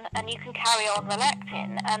on, and you can carry on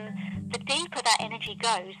relaxing. And the deeper that energy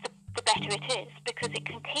goes, the better it is, because it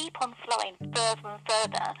can keep on flowing further and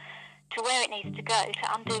further to where it needs to go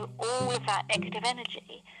to undo all of that negative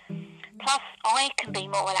energy. Plus, I can be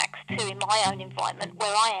more relaxed too in my own environment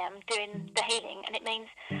where I am doing the healing, and it means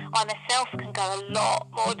I myself can go a lot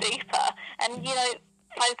more deeper and,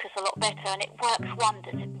 focus a lot better, and it works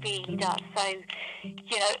wonders. It really does. So,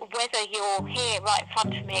 whether you're here right in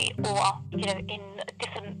front of me or, in a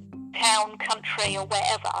different town, country, or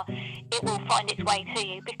wherever, it will find its way to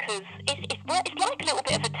you, because it's like a little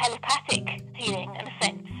bit of a telepathic healing in a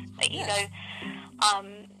sense. Yes.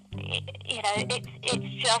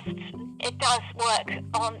 It does work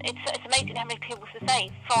on. It's amazing how many people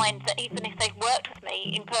find that even if they've worked with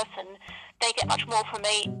me in person, they get much more from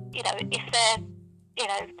me, if they're,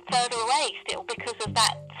 further away still, because of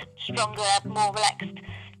that stronger, more relaxed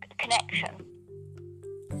connection.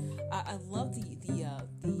 I love the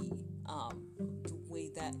way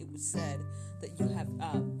that it was said that you have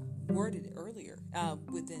worded it earlier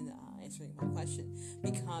within answering my question,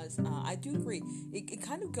 because I do agree. It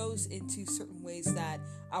kind of goes into certain ways that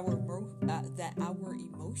our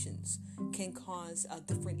emotions can cause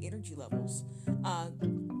different energy levels.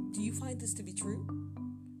 Do you find this to be true?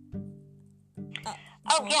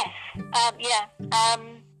 Yes,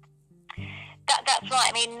 that's right.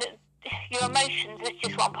 I mean, your emotions is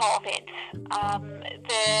just one part of it.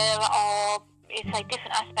 There are,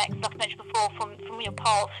 different aspects, like I mentioned before, from your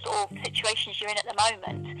past or situations you're in at the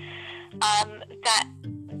moment, that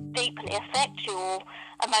deeply affect your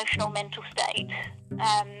emotional mental state,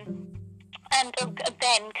 and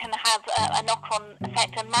then can have a knock-on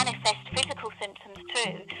effect and manifest physical symptoms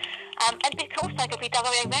too. And it can also go the other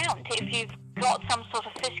way around. If you've got some sort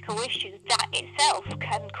of physical issue, that itself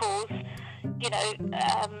can cause,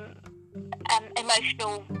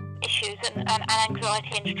 emotional issues and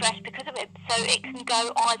anxiety and stress because of it. So it can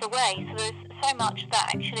go either way. So there's so much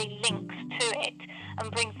that actually links to it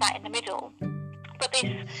and brings that in the middle. But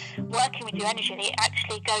this working with your energy, it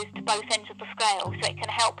actually goes to both ends of the scale, so it can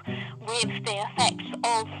help with the effects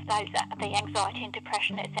of the anxiety and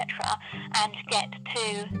depression, etc., and get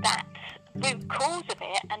to that root cause of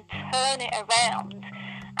it and turn it around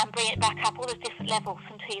and bring it back up all the different levels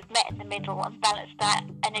until you've met in the middle and balanced that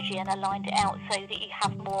energy and aligned it out so that you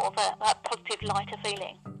have more of a positive, lighter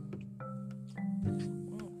feeling.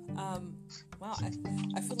 Wow,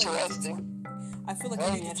 I feel like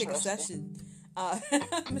I need to take a session.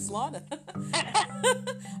 Miss Lana,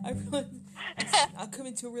 I'll come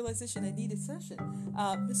into a realization I need a session.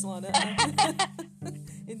 Miss Lana,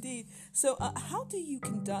 indeed. So, how do you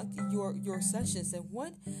conduct your sessions, and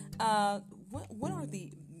what are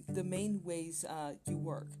the main ways you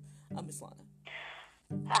work, Miss Lana?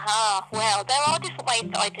 Well, there are different ways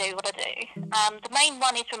that I do what I do. The main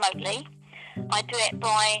one is remotely. I do it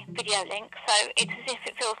by video link, so it's as if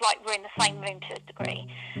it feels like we're in the same room to a degree.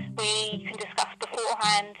 We can discuss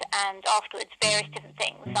beforehand and afterwards various different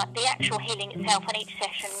things. Like the actual healing itself on each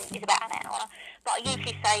session is about an hour, but I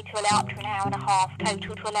usually say to allow up to an hour and a half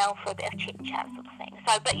total to allow for a bit of chit-chat sort of thing.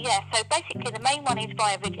 So basically the main one is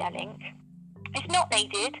via video link. It's not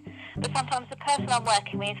needed, but sometimes the person I'm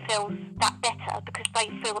working with feels that better because they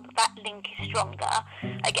feel that link is stronger,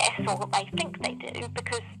 I guess, or they think they do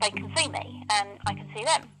because they can see me and I can see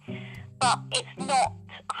them. But it's not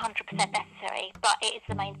 100% necessary, but it is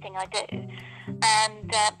the main thing I do.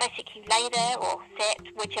 And basically lay there or sit,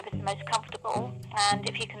 whichever's the most comfortable. And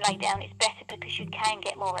if you can lay down, it's better because you can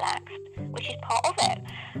get more relaxed, which is part of it.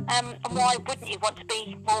 And why wouldn't you want to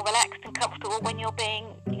be more relaxed and comfortable when you're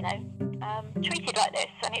being, treated like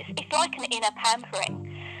this? And it's like an inner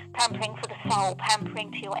pampering for the soul,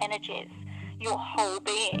 pampering to your energies, your whole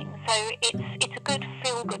being. So it's a good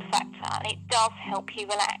feel-good factor, and it does help you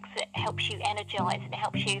relax. It helps you energize, and it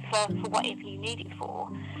helps you for whatever you need it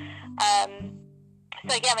for.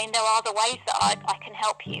 There are other ways that I can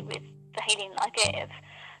help you with the healing that I give.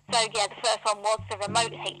 So the first one was the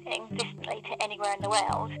remote healing, distantly to anywhere in the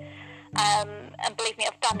world. And believe me,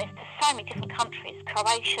 I've done this to so many different countries: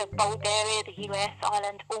 Croatia, Bulgaria, the US,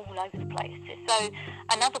 Ireland, all over the places. So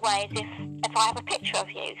another way is if I have a picture of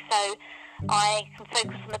you, so I can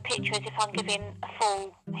focus on the picture as if I'm giving a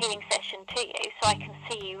full healing session to you, so I can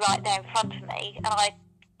see you right there in front of me, and I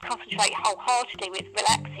concentrate wholeheartedly with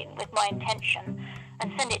relaxing with my intention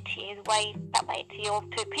and send it to you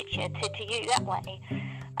to a picture to you that way.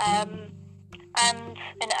 And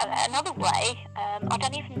in another way, I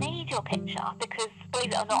don't even need your picture because,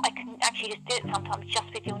 believe it or not, I can actually just do it sometimes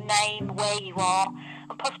just with your name, where you are,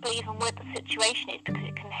 and possibly even where the situation is, because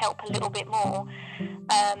it can help a little bit more.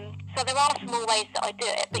 So there are some more ways that I do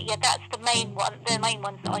it, but that's the main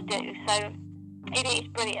ones that I do. So it is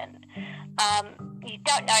brilliant. You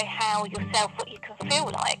don't know what you can feel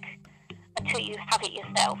like until you have it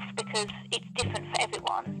yourself, because it's different for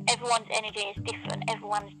everyone. Everyone's energy is different.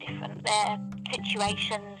 Everyone's different. Their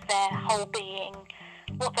situations, their whole being,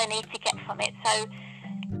 what they need to get from it. So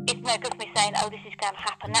it's no good for me saying, this is going to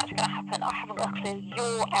happen, that's going to happen. I haven't got a clue.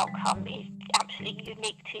 Your outcome is absolutely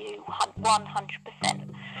unique to you,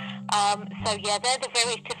 100%. They're the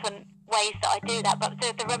various different ways that I do that, but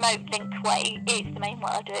the remote link way is the main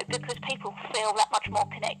way I do it, because people feel that much more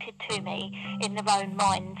connected to me in their own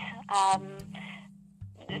mind.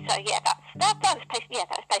 That's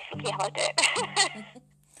basically how I do it.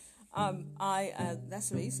 I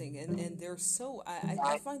That's amazing, and they're so.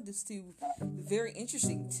 I find this too very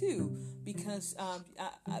interesting too, because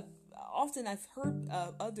often I've heard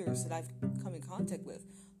others that I've come in contact with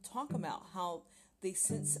talk about how they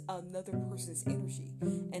sense another person's energy,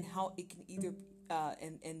 and how it can either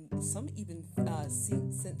and some even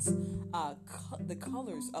sense the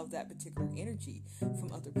colors of that particular energy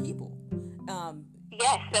from other people.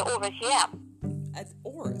 Yes, the auras, yeah. As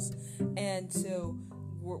auras, and so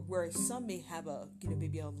whereas some may have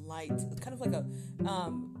maybe a light, kind of like a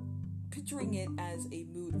picturing it as a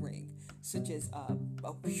mood ring, such as a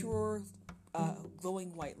pure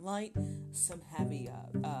glowing white light. Some have a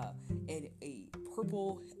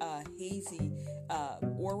purple hazy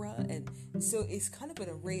aura, and so it's kind of an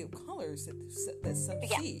array of colors that some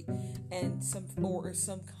see, and some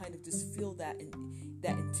kind of just feel that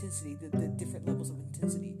intensity, the different levels of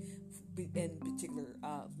intensity and particular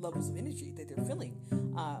levels of energy that they're feeling,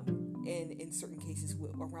 and in certain cases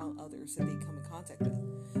around others that they come in contact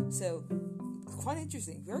with. So quite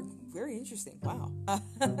interesting, very very interesting. Wow.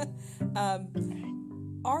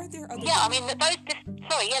 Are there other? Yeah, I mean those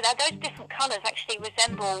different colours actually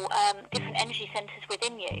resemble different energy centres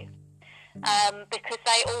within you, because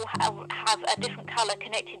they all have a different colour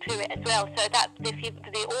connected to it as well. So that the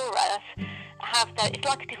auras have it's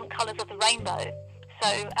like different colours of the rainbow. So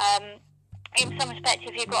in some respects,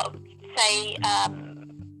 if you've got, say, a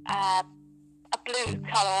blue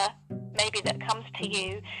colour maybe that comes to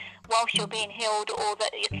you whilst you're being healed, or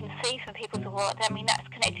that you can see from people's aura, I mean, that's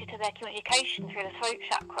connected to their communication through the throat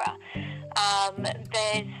chakra.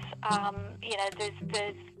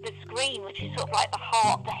 There's green, which is sort of like the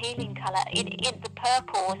heart, the healing colour. In the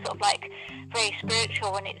purple is sort of like very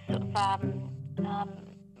spiritual, and it's sort of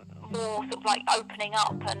more sort of like opening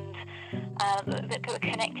up and the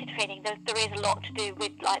connected feeling. There is a lot to do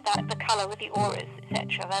with like that, the colour of the auras,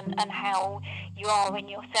 etc., and how you are in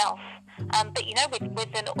yourself. But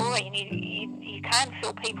with an aura, you can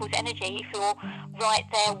feel people's energy. You feel right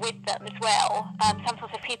there with them as well.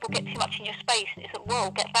 Sometimes if people get too much in your space, it's like,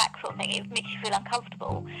 whoa, get back sort of thing. It makes you feel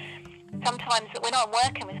uncomfortable. Sometimes when I'm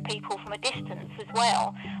working with people from a distance as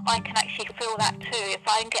well, I can actually feel that too. If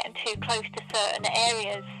I'm getting too close to certain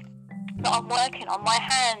areas that I'm working on, my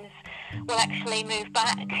hands will actually move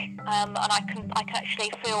back, and I can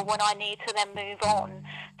actually feel when I need to then move on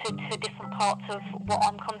to different parts of what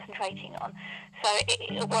I'm concentrating on. So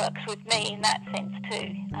it works with me in that sense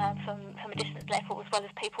too, from a distance level, as well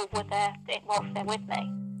as people whilst they're with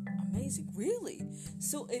me. Amazing, really.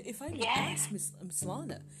 So if I may ask, Miss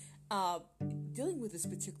Lana, dealing with this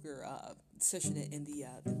particular session in the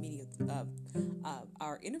meeting of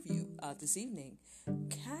our interview this evening,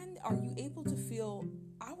 are you able to feel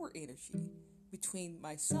our energy between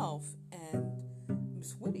myself and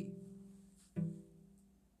Miss Whitty?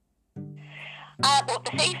 Well,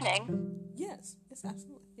 this evening? Yes,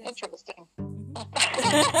 absolutely. Yes. Interesting.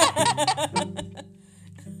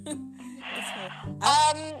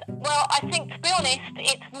 Well, I think, to be honest,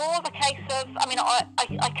 it's more of a case of, I mean,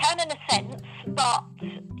 I can in a sense, but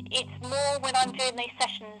it's more when I'm doing these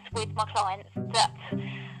sessions with my clients that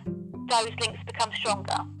those links become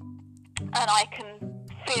stronger, and I can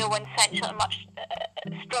feel and sense at a much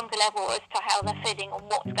stronger level as to how they're feeling and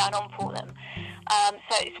what's going on for them.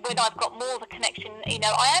 So it's when I've got more of a connection.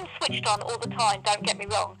 I am switched on all the time, don't get me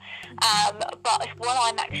wrong, but it's when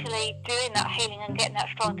I'm actually doing that healing and getting that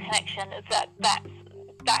strong connection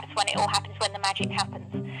that's when it all happens, when the magic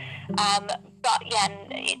happens. But yeah,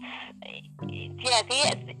 it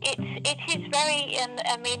is very, and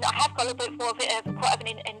I mean, I have got a little bit more of quite of an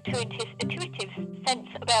intuitive sense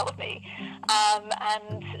about me,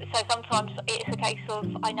 and so sometimes it's a case of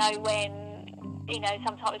I know when.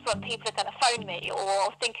 Sometimes when people are going to phone me,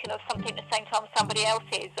 or thinking of something at the same time somebody else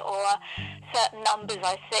is, or certain numbers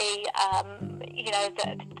I see,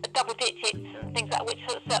 the double digits and things like that, which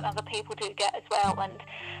certain other people do get as well. And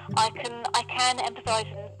I can empathise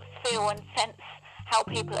and feel and sense how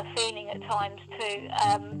people are feeling at times too,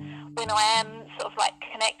 when I am sort of like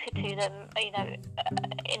connected to them,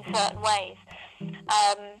 in certain ways.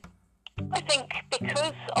 I think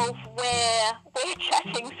because of where we're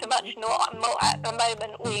chatting so much more at the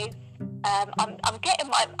moment with, I'm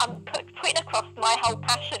putting across my whole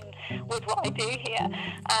passion with what I do here,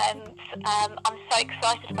 and I'm so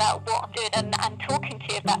excited about what I'm doing and talking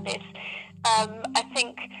to you about this. I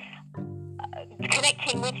think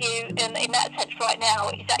connecting with you in that sense right now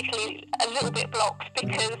is actually a little bit blocked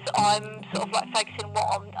because I'm sort of like focusing on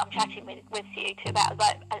what I'm chatting with you to about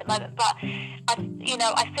at the moment. But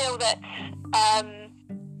I feel that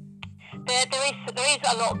there is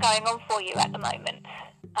a lot going on for you at the moment.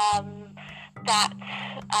 that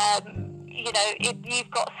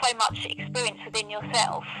you've got so much experience within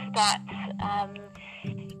yourself that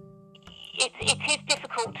it is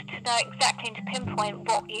difficult to know exactly and to pinpoint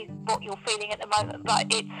what you're feeling at the moment, but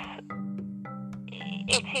it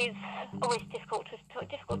is always difficult to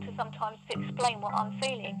sometimes to explain what I'm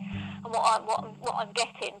feeling and what I'm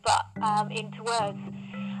getting, but into words.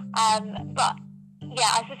 But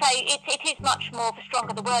yeah, as I say, it is much more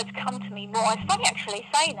stronger. The words come to me more. It's funny actually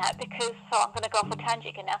saying that because, so I'm going to go off a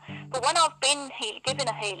tangent again now. But when I've been given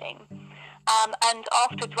a healing, and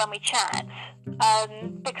afterwards when we chat,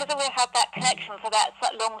 because we've had that connection for that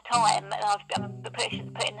long time, and I've been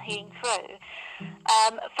putting the healing through.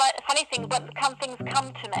 Funny thing, when things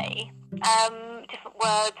come to me, different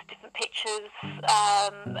words, different pictures,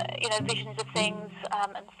 visions of things,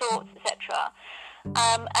 and thoughts, etc.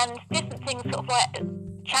 And different things sort of like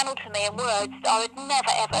channel to me in words that I would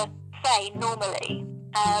never ever say normally,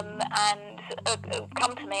 and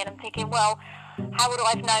come to me, and I'm thinking, well, how would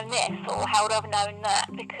I have known this, or how would I have known that?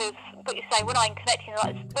 Because, but you say, when I'm connecting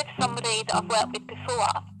like with somebody that I've worked with before,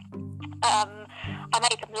 I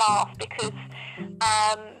made them laugh because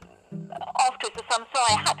afterwards, so I'm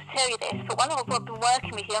sorry, I had to tell you this, but when I've been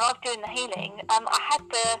working with you and I was doing the healing, I had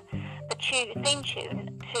the theme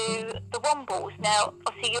tune to the Wombles. Now,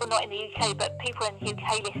 obviously you're not in the UK, but people in the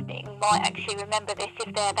UK listening might actually remember this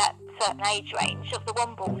if they're that certain age range of the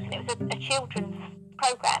Wombles, and it was a children's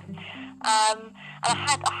programme. And I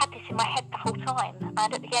had this in my head the whole time,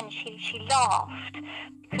 and at the end she laughed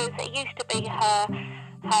because it used to be her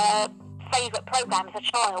favourite programme as a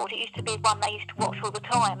child. It used to be one they used to watch all the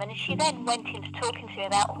time, and she then went into talking to me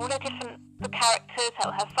about all the characters,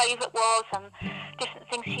 how her favourite was, and different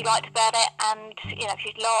things she liked about it, and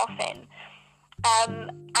she's laughing.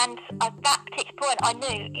 And at that particular point, I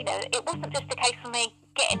knew, it wasn't just a case of me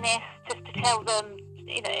getting this just to tell them,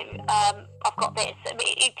 I've got this. I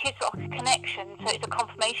mean, it is sort of a connection, so it's a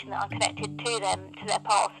confirmation that I'm connected to them, to their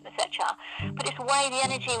past, etc. But it's the way the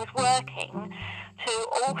energy was working to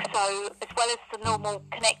also, as well as the normal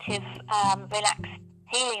connective, relaxed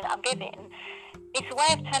healing that I'm giving, it's a way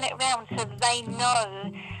of turning it around so they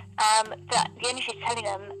know that the energy is telling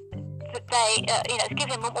them that they, it's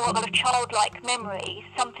giving them more of a childlike memory,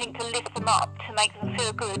 something to lift them up, to make them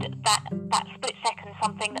feel good, that split second,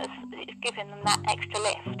 something that's giving them that extra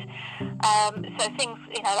lift. So things,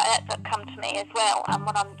 like that come to me as well, and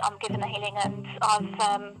when I'm giving the healing, and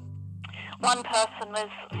I've, one person was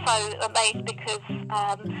so amazed because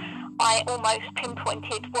I almost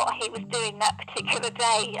pinpointed what he was doing that particular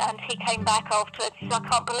day, and he came back afterwards. He said, I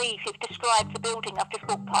can't believe you've described the building I've just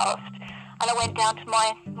walked past. And I went down to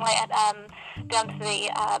down to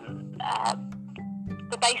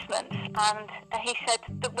the basement, and he said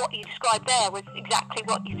that what you described there was exactly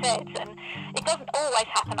what you said. And it doesn't always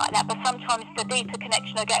happen like that, but sometimes the deeper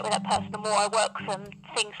connection I get with that person, the more I work with them,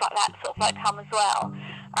 things like that sort of like come as well.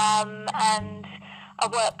 And I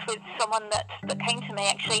worked with someone that came to me,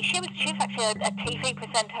 actually. She was actually a TV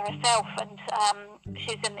presenter herself, and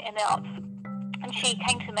she's in the arts. And she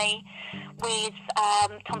came to me with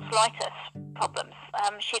tonsillitis problems.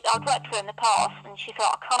 I'd worked with her in the past, and she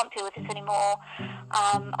thought, I can't deal with this anymore.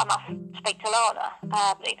 I must speak to Lana,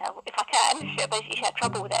 if I can. She had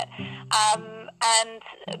trouble with it. And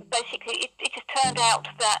basically, it just turned out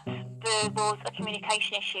that there was a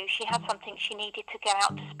communication issue. She had something she needed to go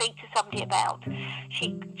out to speak to somebody about.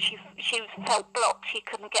 She felt blocked. She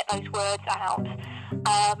couldn't get those words out.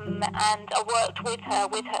 And I worked with her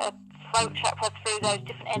throat chakra through those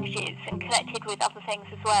different energies, and connected with other things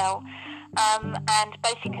as well. And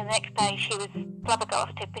basically the next day she was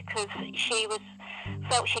flabbergasted because she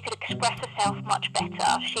felt she could express herself much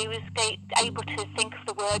better. She was able to think of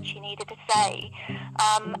the words she needed to say.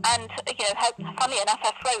 And funnily enough,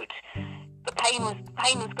 her throat, the pain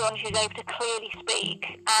was gone. She was able to clearly speak,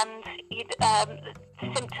 and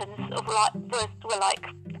the symptoms of were like,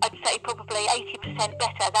 I'd say probably 80%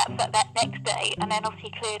 better that next day, and then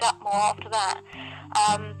obviously cleared up more after that.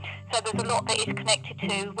 So there's a lot that is connected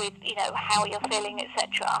to with how you're feeling,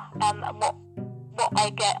 etc. And what I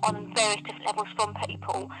get on various different levels from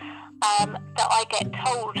people, that I get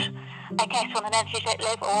told, I guess, on an energetic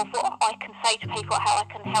level of what I can say to people, how I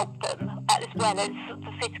can help them, as well as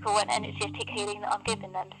the physical and energetic healing that I'm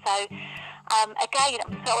giving them. So again,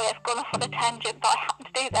 I'm sorry I've gone off on a tangent, but I happen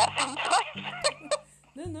to do that sometimes.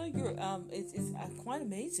 No, you're it's quite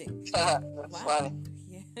amazing. That's wow. funny.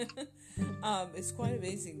 Yeah. It's quite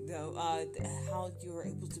amazing though, how you're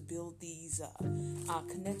able to build these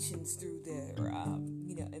connections through their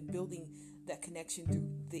and building that connection through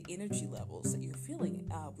the energy levels that you're feeling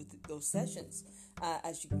with those sessions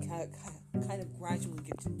as you kind of gradually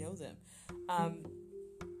get to know them.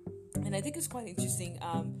 And I think it's quite interesting,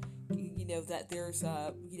 that there's,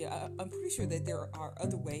 I'm pretty sure that there are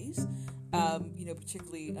other ways,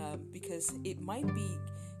 particularly because it might be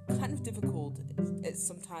kind of difficult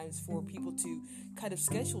sometimes for people to kind of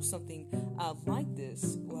schedule something like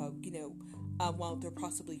this, while they're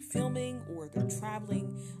possibly filming or they're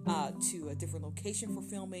traveling to a different location for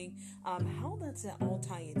filming. How does that all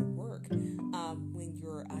tie in and work when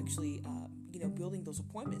you're actually, building those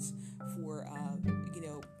appointments for,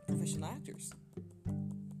 professional actors?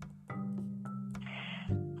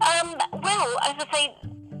 Well, as I say,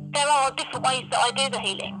 there are different ways that I do the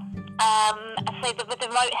healing. I say the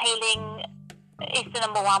remote healing is the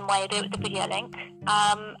number one way I do it with the video link,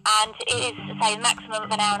 and it is, say, a maximum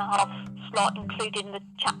of an hour and a half slot, including the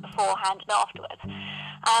chat beforehand and afterwards.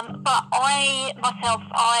 But I myself,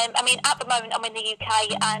 at the moment I'm in the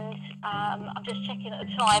UK, and I'm just checking at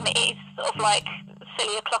the time. It is sort of like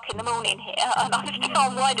silly o'clock in the morning here, and I'm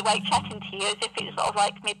still wide awake chatting to you as if it's sort of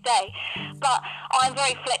like midday. But I'm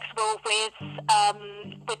very flexible with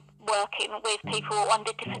working with people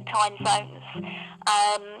under different time zones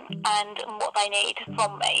and what they need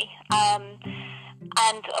from me.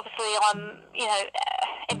 And obviously I'm,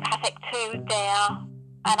 empathic to their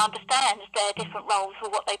and understand their different roles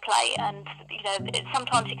or what they play. And,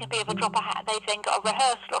 sometimes it can be of a drop of a hat. They've then got a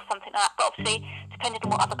rehearsal or something like that. But obviously, depending on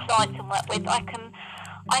what other clients I work with, I can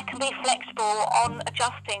be flexible on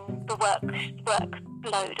adjusting the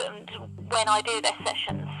workload and when I do their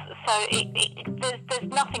sessions. So there's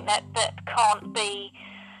nothing that can't be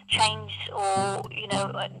changed or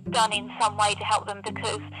done in some way to help them,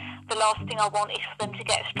 because the last thing I want is for them to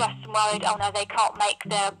get stressed and worried. Oh no, they can't make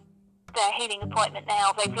their healing appointment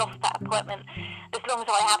now. They've lost that appointment. As long as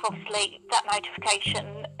I have obviously that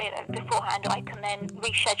notification beforehand, I can then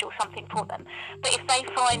reschedule something for them. But if they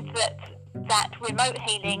find that remote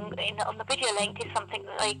healing on the video link is something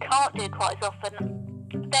that they can't do quite as often,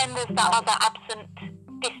 then there's that other absent,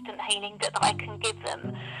 distant healing that I can give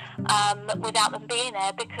them without them being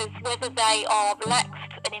there, because whether they are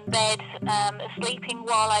relaxed and in bed sleeping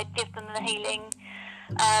while I give them the healing,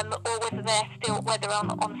 or whether they're on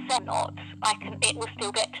set or not, it will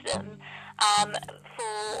still get to them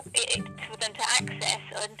for them to access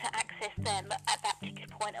them at that particular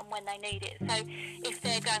point and when they need it. So if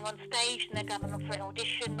they're going on stage and they're going on for an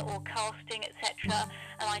audition or casting, etc.,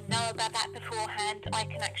 and I know about that beforehand, I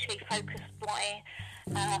can actually focus my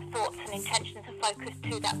thoughts and intentions are focused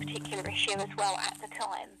to that particular issue as well at the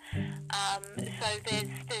time. So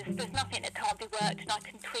there's nothing that can't be worked, and I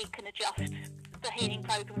can tweak and adjust the healing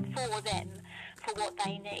program for them for what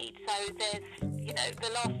they need. So there's, the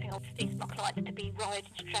last thing I want is my clients to be worried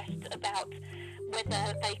and stressed about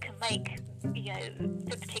whether they can make,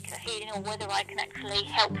 the particular healing, or whether I can actually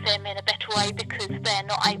help them in a better way because they're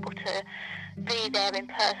not able to be there in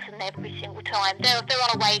person every single time. There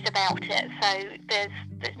are ways about it, so there's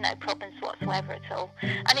no problems whatsoever at all.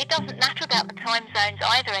 And it doesn't matter about the time zones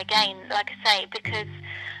either, again, like I say, because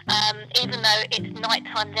even though it's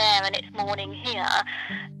nighttime there and it's morning here,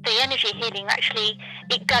 the energy healing actually,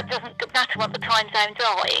 doesn't matter what the time zones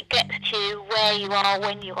are. It gets to where you are,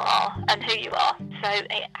 when you are, and who you are. So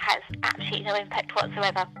it has absolutely no impact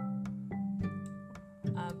whatsoever.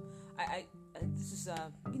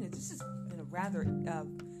 This has been a rather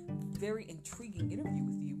very intriguing interview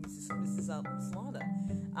with you, Mrs. Lana.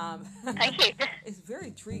 Thank you. It's very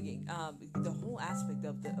intriguing. The whole aspect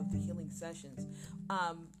of the healing sessions.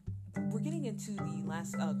 We're getting into the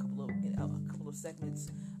last couple of segments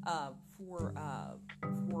for our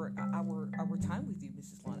time with you,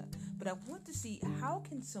 Mrs. Lana. But I want to see, how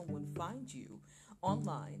can someone find you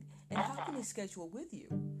online, and how can they schedule with you,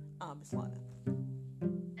 Ms. Lana?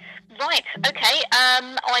 Right. Okay.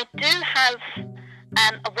 I do have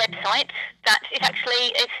a website that is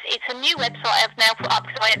actually it's a new website I've now put up,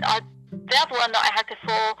 because the other one that I had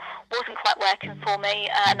before wasn't quite working for me,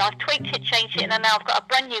 and I've tweaked it, changed it, and now I've got a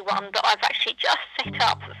brand new one that I've actually just set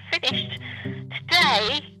up, finished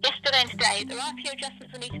yesterday and today. There are a few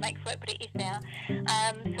adjustments I need to make for it, but it is there.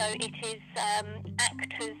 So it is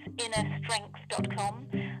actorsinnerstrength.com.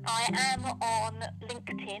 I am on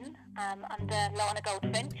LinkedIn under Lana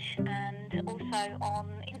GoldFinch, and also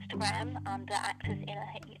on Instagram under Actors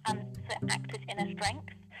Inner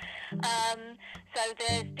Strength. So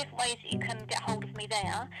there's different ways that you can get hold of me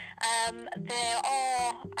there.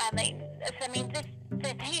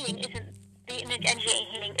 The healing isn't, the energy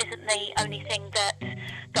healing isn't the only thing that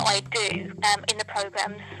I do in the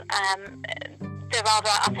programs. there are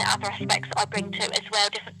other aspects that I bring to it as well,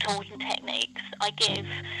 different tools and techniques I give.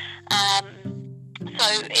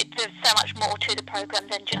 So there's so much more to the program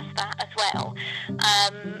than just that as well.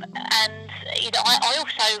 And I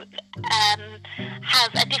also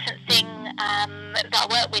have a different thing that I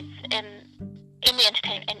work with in the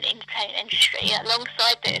entertainment industry.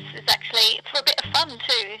 Alongside this is actually for a bit of fun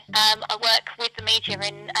too. I work with the media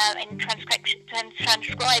in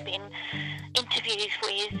transcribing interviews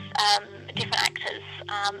with different actors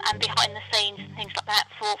and behind the scenes and things like that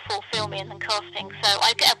for filming and casting. So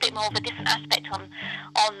I get a bit more of a different aspect on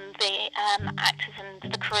the actors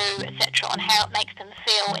and the crew, etc., on how it makes them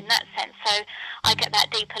feel in that sense. So I get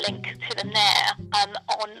that deeper link to them there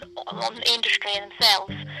on the industry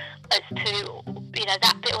themselves, as to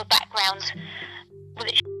that bit of background.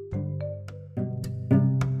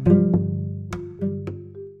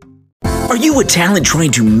 Are you a talent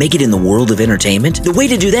trying to make it in the world of entertainment? The way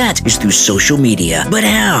to do that is through social media. But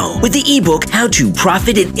how? With the ebook, How to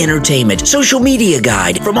Profit in Entertainment Social Media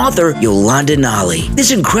Guide from author Yolanda Nolly.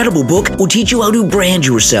 This incredible book will teach you how to brand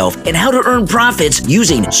yourself and how to earn profits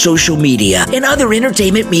using social media and other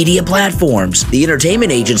entertainment media platforms. The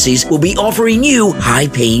entertainment agencies will be offering you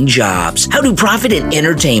high-paying jobs. How to Profit in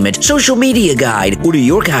Entertainment Social Media Guide. Order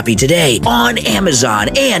your copy today on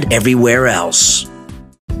Amazon and everywhere else.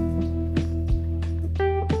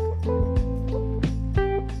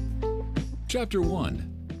 Chapter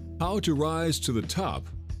 1. How to Rise to the Top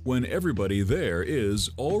When Everybody There Is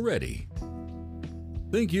Already.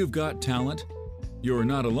 Think you've got talent? You're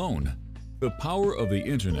not alone. The power of the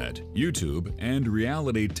internet, YouTube, and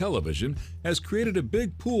reality television has created a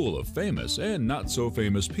big pool of famous and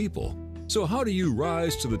not-so-famous people. So how do you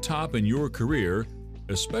rise to the top in your career,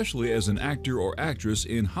 especially as an actor or actress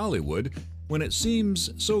in Hollywood, when it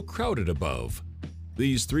seems so crowded above?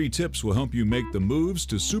 These 3 tips will help you make the moves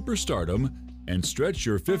to superstardom and stretch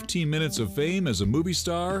your 15 minutes of fame as a movie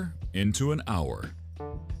star into an hour.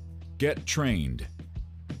 Get trained.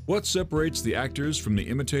 What separates the actors from the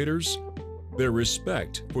imitators? Their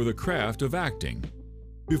respect for the craft of acting.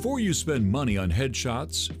 Before you spend money on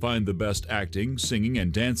headshots, find the best acting, singing,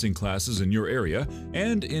 and dancing classes in your area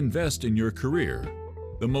and invest in your career.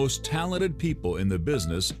 The most talented people in the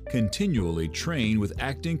business continually train with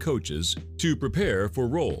acting coaches to prepare for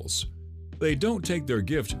roles. They don't take their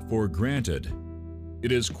gift for granted.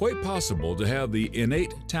 It is quite possible to have the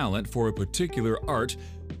innate talent for a particular art,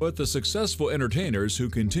 but the successful entertainers who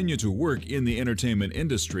continue to work in the entertainment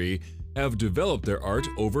industry have developed their art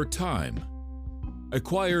over time.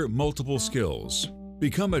 Acquire multiple skills.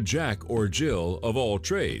 Become a Jack or Jill of all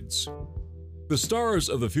trades. The stars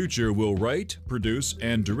of the future will write, produce,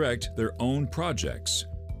 and direct their own projects.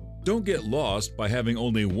 Don't get lost by having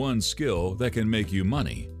only one skill that can make you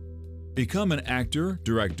money. Become an actor,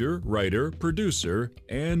 director, writer, producer,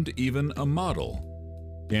 and even a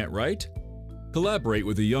model. Can't write? Collaborate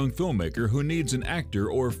with a young filmmaker who needs an actor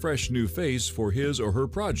or fresh new face for his or her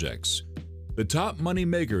projects. The top money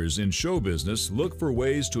makers in show business look for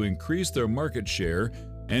ways to increase their market share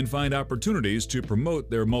and find opportunities to promote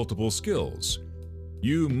their multiple skills.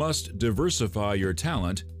 You must diversify your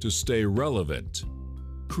talent to stay relevant.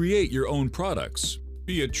 Create your own products.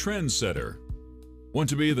 Be a trendsetter. Want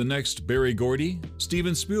to be the next Berry Gordy,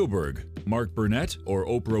 Steven Spielberg, Mark Burnett, or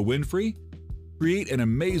Oprah Winfrey? Create an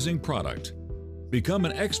amazing product. Become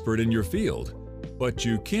an expert in your field. But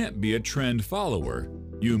you can't be a trend follower.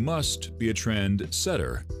 You must be a trend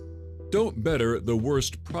setter. Don't better the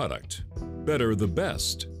worst product. Better the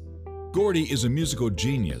best. Gordy is a musical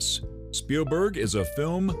genius. Spielberg is a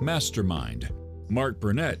film mastermind. Mark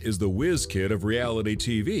Burnett is the whiz kid of reality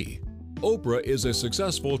TV. Oprah is a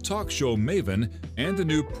successful talk show maven and the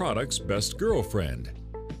new product's best girlfriend.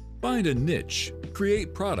 Find a niche,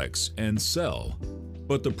 create products, and sell.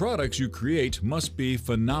 But the products you create must be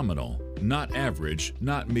phenomenal, not average,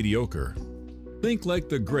 not mediocre. Think like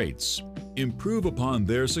the greats. Improve upon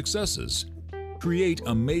their successes. Create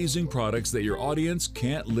amazing products that your audience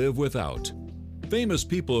can't live without. Famous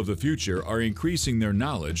people of the future are increasing their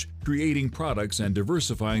knowledge, creating products, and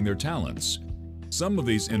diversifying their talents. Some of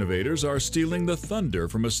these innovators are stealing the thunder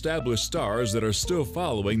from established stars that are still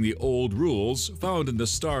following the old rules found in the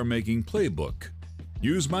star-making playbook.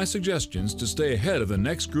 Use my suggestions to stay ahead of the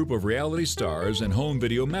next group of reality stars and home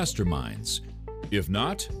video masterminds. If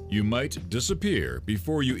not, you might disappear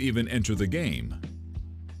before you even enter the game.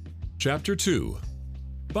 Chapter 2.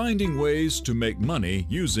 Finding ways to make money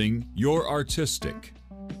using your artistic.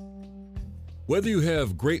 Whether you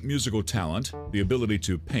have great musical talent, the ability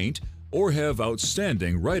to paint, or have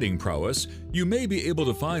outstanding writing prowess, you may be able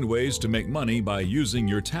to find ways to make money by using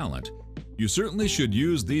your talent. You certainly should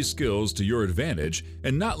use these skills to your advantage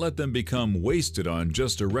and not let them become wasted on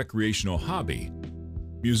just a recreational hobby.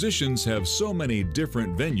 Musicians have so many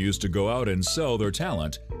different venues to go out and sell their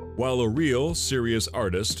talent, while a real, serious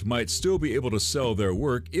artist might still be able to sell their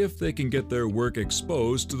work if they can get their work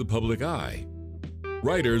exposed to the public eye.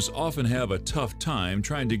 Writers often have a tough time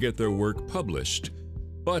trying to get their work published,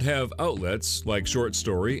 but have outlets like short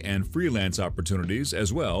story and freelance opportunities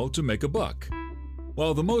as well to make a buck.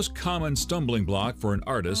 While the most common stumbling block for an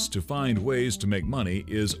artist to find ways to make money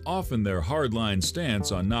is often their hardline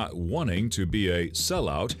stance on not wanting to be a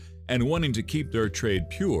sellout and wanting to keep their trade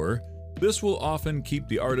pure, this will often keep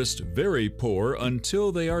the artist very poor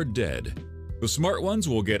until they are dead. The smart ones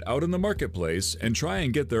will get out in the marketplace and try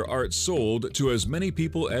and get their art sold to as many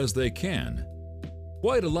people as they can.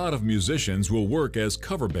 Quite a lot of musicians will work as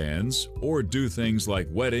cover bands or do things like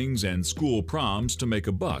weddings and school proms to make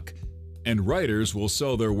a buck, and writers will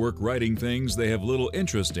sell their work writing things they have little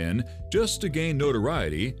interest in just to gain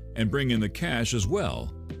notoriety and bring in the cash as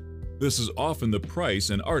well. This is often the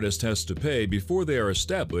price an artist has to pay before they are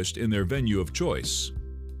established in their venue of choice.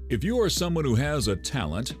 If you are someone who has a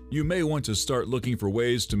talent, you may want to start looking for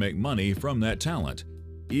ways to make money from that talent,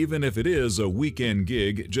 even if it is a weekend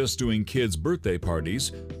gig just doing kids' birthday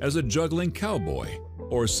parties as a juggling cowboy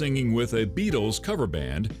or singing with a Beatles cover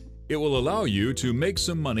band. It will allow you to make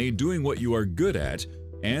some money doing what you are good at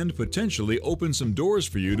and potentially open some doors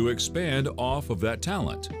for you to expand off of that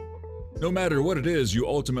talent. No matter what it is you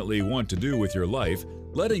ultimately want to do with your life,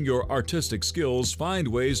 letting your artistic skills find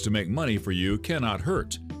ways to make money for you cannot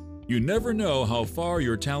hurt. You never know how far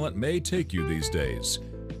your talent may take you these days,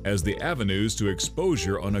 as the avenues to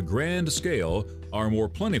exposure on a grand scale are more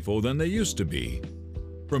plentiful than they used to be.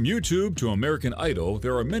 From YouTube to American Idol,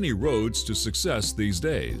 there are many roads to success these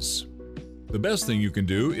days. The best thing you can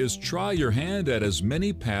do is try your hand at as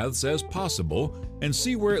many paths as possible and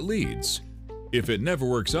see where it leads. If it never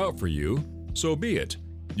works out for you, so be it.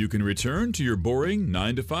 You can return to your boring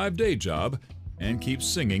 9-to-5 day job and keep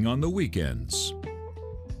singing on the weekends.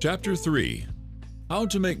 Chapter 3. How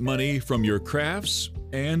to make money from your crafts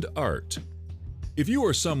and art. If you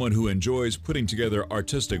are someone who enjoys putting together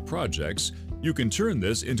artistic projects, you can turn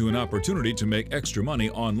this into an opportunity to make extra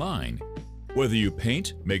money online. Whether you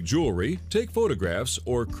paint, make jewelry, take photographs,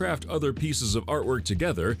 or craft other pieces of artwork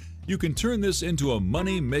together, you can turn this into a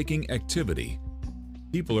money-making activity.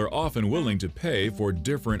 People are often willing to pay for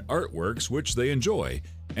different artworks which they enjoy,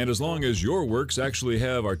 and as long as your works actually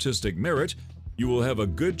have artistic merit, you will have a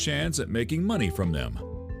good chance at making money from them.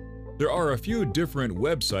 There are a few different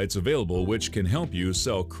websites available which can help you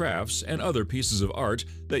sell crafts and other pieces of art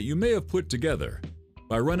that you may have put together.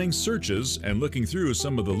 By running searches and looking through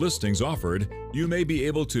some of the listings offered, you may be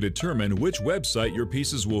able to determine which website your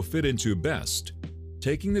pieces will fit into best.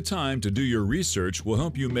 Taking the time to do your research will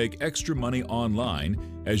help you make extra money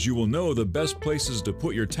online, as you will know the best places to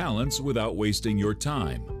put your talents without wasting your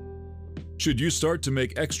time. Should you start to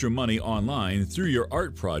make extra money online through your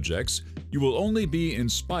art projects, you will only be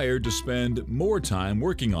inspired to spend more time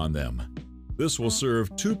working on them. This will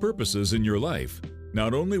serve two purposes in your life.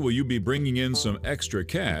 Not only will you be bringing in some extra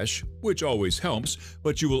cash, which always helps,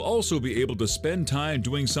 but you will also be able to spend time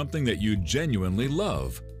doing something that you genuinely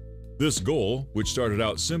love. This goal, which started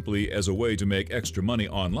out simply as a way to make extra money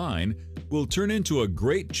online, will turn into a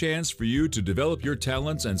great chance for you to develop your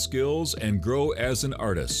talents and skills and grow as an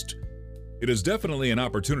artist. It is definitely an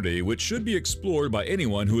opportunity which should be explored by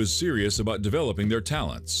anyone who is serious about developing their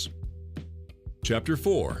talents. Chapter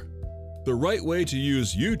 4. The right way to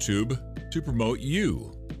use YouTube to promote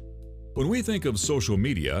you. When we think of social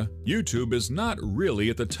media, YouTube is not really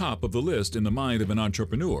at the top of the list in the mind of an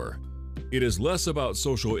entrepreneur. It is less about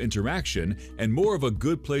social interaction and more of a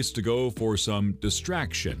good place to go for some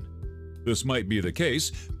distraction. This might be the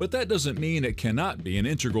case, but that doesn't mean it cannot be an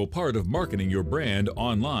integral part of marketing your brand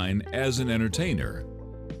online as an entertainer.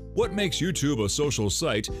 What makes YouTube a social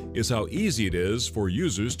site is how easy it is for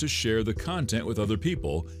users to share the content with other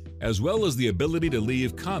people, as well as the ability to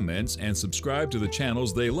leave comments and subscribe to the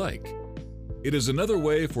channels they like. It is another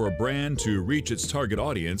way for a brand to reach its target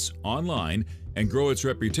audience online and grow its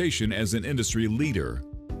reputation as an industry leader.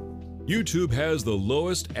 YouTube has the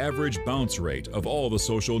lowest average bounce rate of all the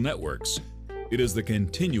social networks. It is the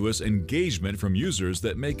continuous engagement from users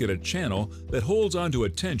that make it a channel that holds onto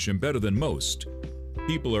attention better than most.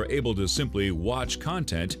 People are able to simply watch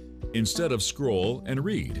content instead of scroll and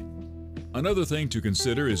read. Another thing to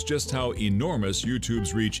consider is just how enormous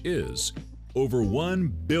YouTube's reach is. Over 1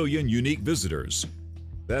 billion unique visitors.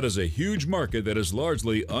 That is a huge market that is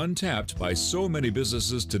largely untapped by so many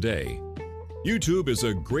businesses today. YouTube is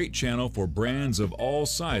a great channel for brands of all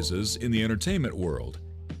sizes in the entertainment world.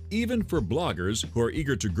 Even for bloggers who are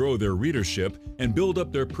eager to grow their readership and build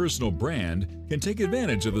up their personal brand can take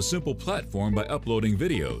advantage of the simple platform by uploading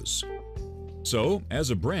videos. So,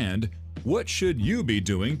 as a brand, what should you be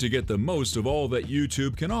doing to get the most of all that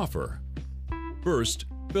YouTube can offer? First,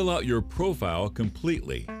 fill out your profile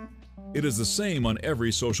completely. It is the same on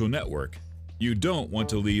every social network. You don't want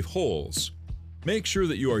to leave holes. Make sure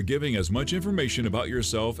that you are giving as much information about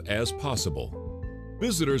yourself as possible.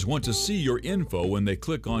 Visitors want to see your info when they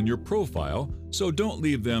click on your profile, so don't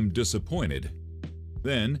leave them disappointed.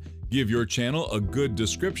 Then, give your channel a good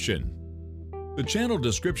description. The channel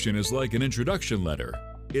description is like an introduction letter.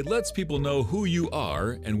 It lets people know who you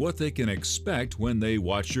are and what they can expect when they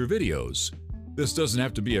watch your videos. This doesn't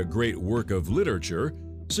have to be a great work of literature,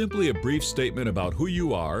 simply a brief statement about who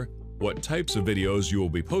you are, what types of videos you will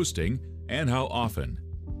be posting, and how often.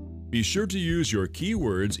 Be sure to use your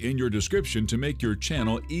keywords in your description to make your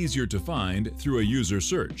channel easier to find through a user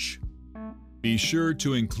search. Be sure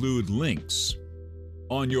to include links.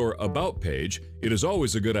 On your About page, it is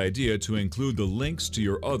always a good idea to include the links to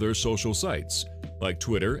your other social sites, like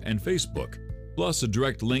Twitter and Facebook, plus a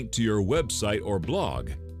direct link to your website or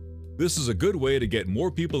blog. This is a good way to get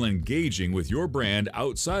more people engaging with your brand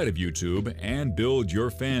outside of YouTube and build your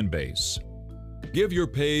fan base. Give your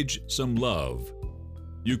page some love.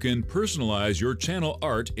 You can personalize your channel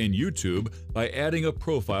art in YouTube by adding a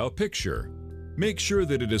profile picture. Make sure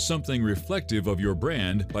that it is something reflective of your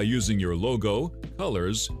brand by using your logo,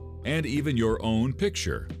 colors, and even your own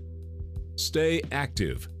picture. Stay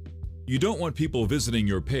active. You don't want people visiting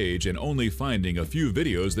your page and only finding a few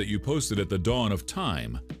videos that you posted at the dawn of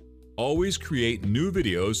time. Always create new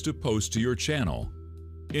videos to post to your channel.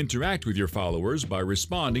 Interact with your followers by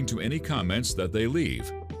responding to any comments that they leave.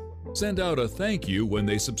 Send out a thank you when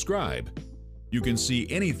they subscribe. You can see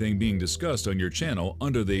anything being discussed on your channel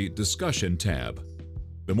under the Discussion tab.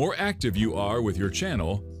 The more active you are with your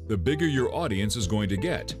channel, the bigger your audience is going to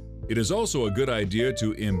get. It is also a good idea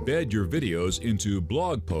to embed your videos into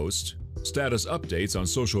blog posts, status updates on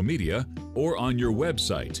social media, or on your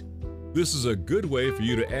website. This is a good way for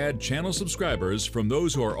you to add channel subscribers from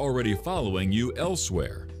those who are already following you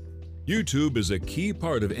elsewhere. YouTube is a key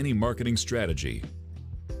part of any marketing strategy.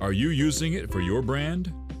 Are you using it for your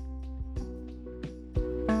brand?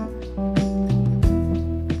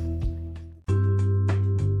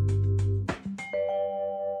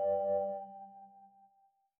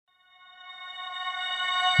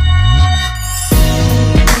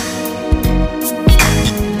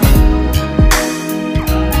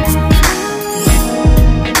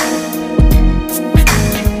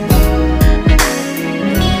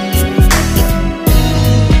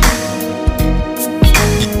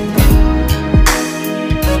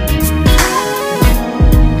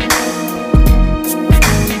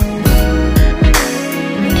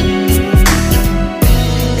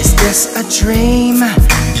 Dream,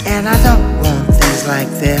 and I don't want things like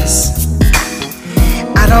this.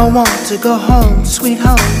 I don't want to go home, sweet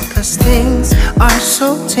home, 'cause things are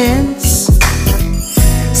so tense.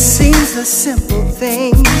 Seems the simple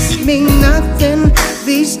things mean nothing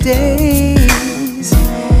these days.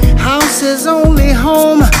 House is only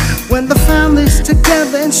home when the family's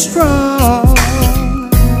together and strong.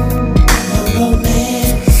 No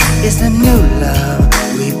romance is the new love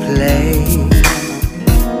we play.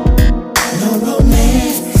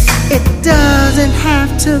 It doesn't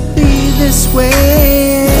have to be this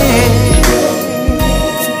way.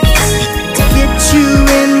 To get you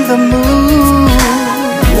in the mood,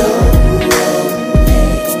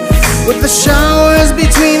 with the showers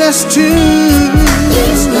between us two,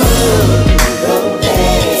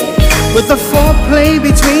 with the foreplay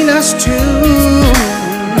between us two.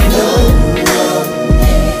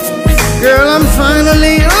 Girl, I'm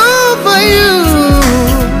finally over you.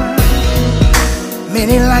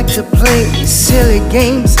 Many like to play silly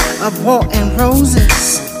games of war and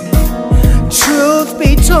roses. Truth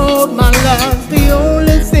be told, my love, the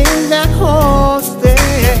only thing that holds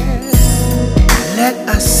there. Let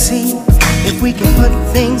us see if we can put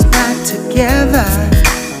things back together.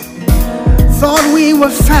 Thought we were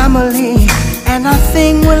family, and our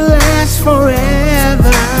thing will last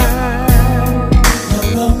forever. No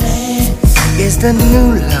romance is the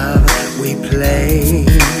new love we play.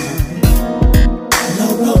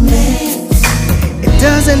 Romance, it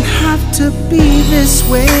doesn't have to be this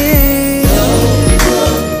way.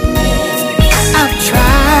 I've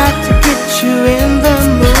tried to get you in the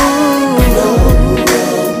mood,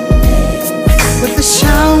 with the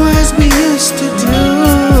showers we used to do,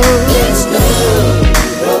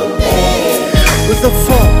 with the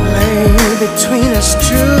foreplay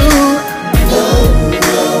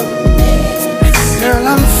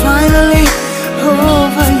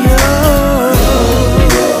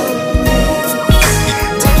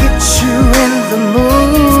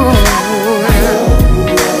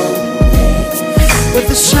with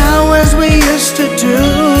the showers we used to do.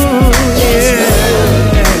 Yeah.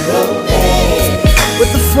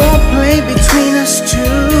 With the foreplay between us two.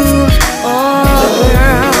 Oh,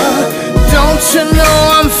 girl, don't you know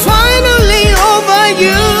I'm finally over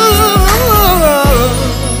you?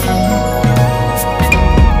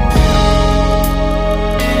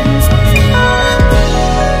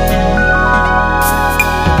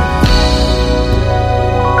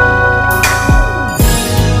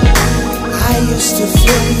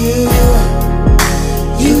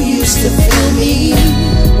 To feel me,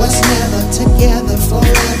 was never together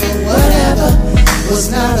forever, whatever, was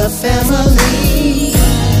not a family.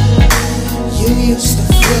 You used to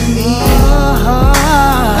feel me,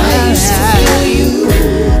 I used to feel you,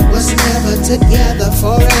 was never together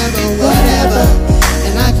forever, whatever,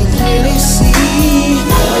 and I can clearly see,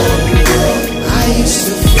 I used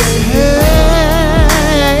to feel you,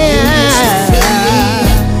 used to feel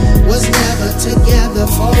me, was never together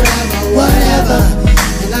forever, whatever.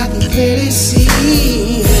 I can clearly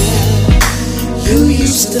see you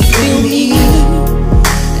used to feel me, and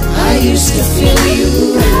I used to feel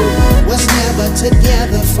you. Was never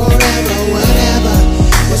together forever, whatever.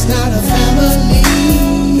 Was not a family.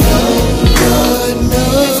 God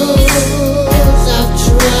knows I've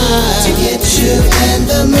tried to get you in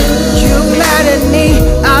the mood. You mad at me,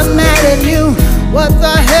 I'm mad at you. What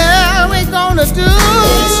the hell we gonna do?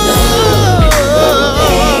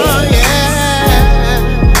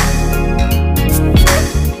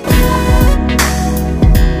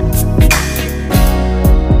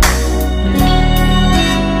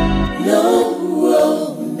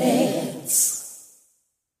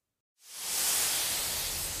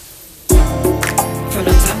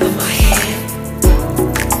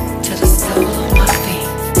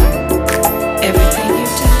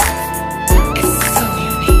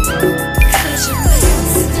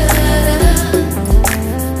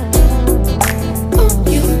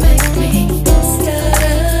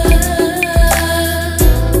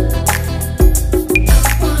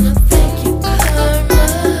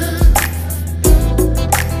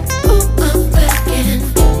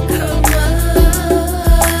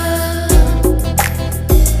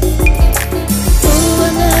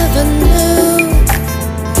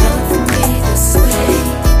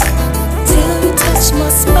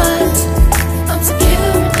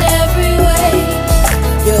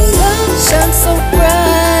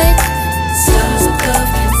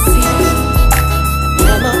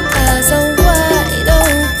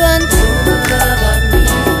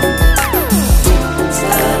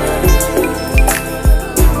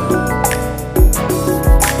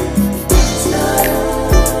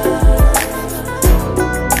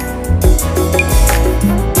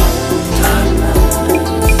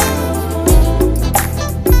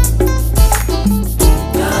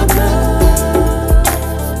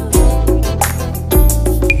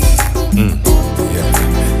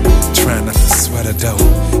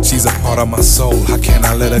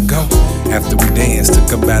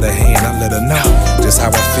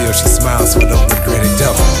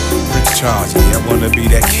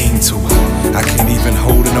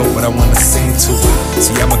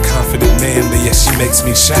 Makes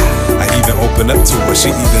me shy. I even open up to her,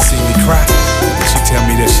 she even see me cry. When she tell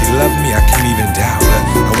me that she love me, I can't even doubt her.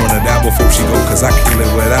 I wanna die before she go, cause I can't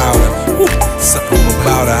live without her. Woo. Something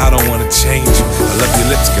about her, I don't wanna change you. I love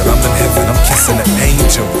your lips, girl, I'm in heaven, I'm kissing an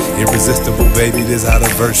angel. Irresistible, baby, this how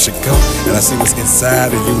the verse should go. And I see what's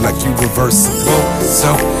inside of you like you reversible.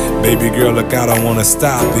 So, baby girl, look, I don't wanna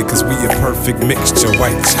stop it, cause we a perfect mixture,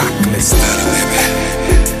 white chocolate study, baby.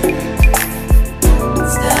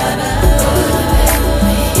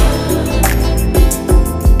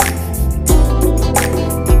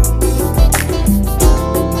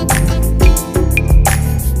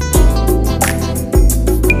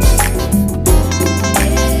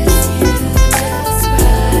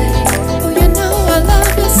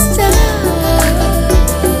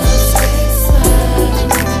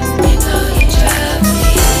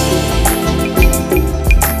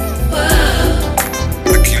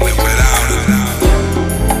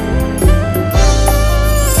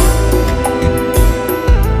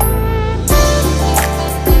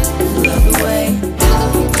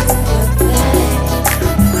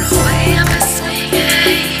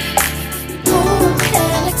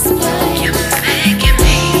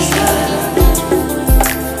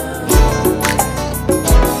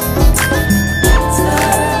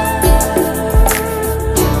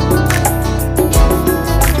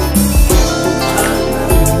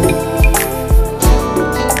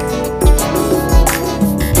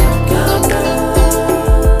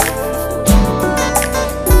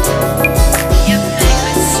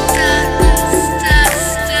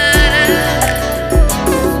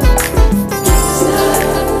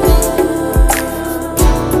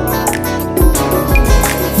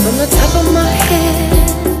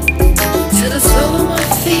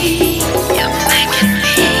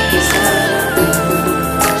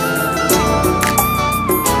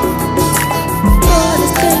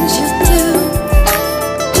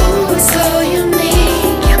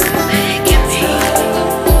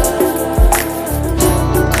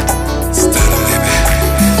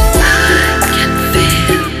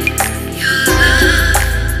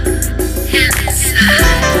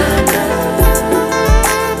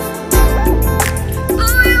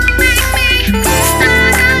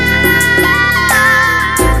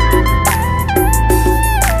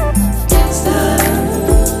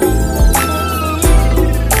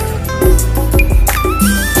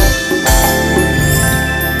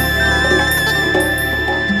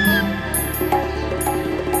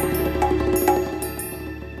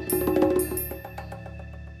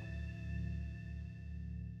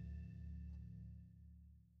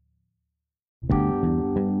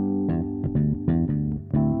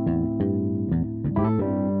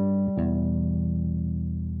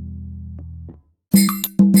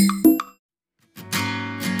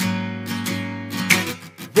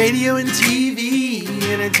 radio and TV,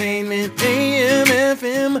 entertainment, AM,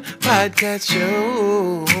 FM, podcast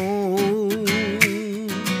show.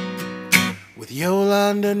 With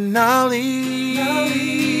Yolanda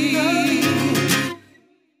Nolly.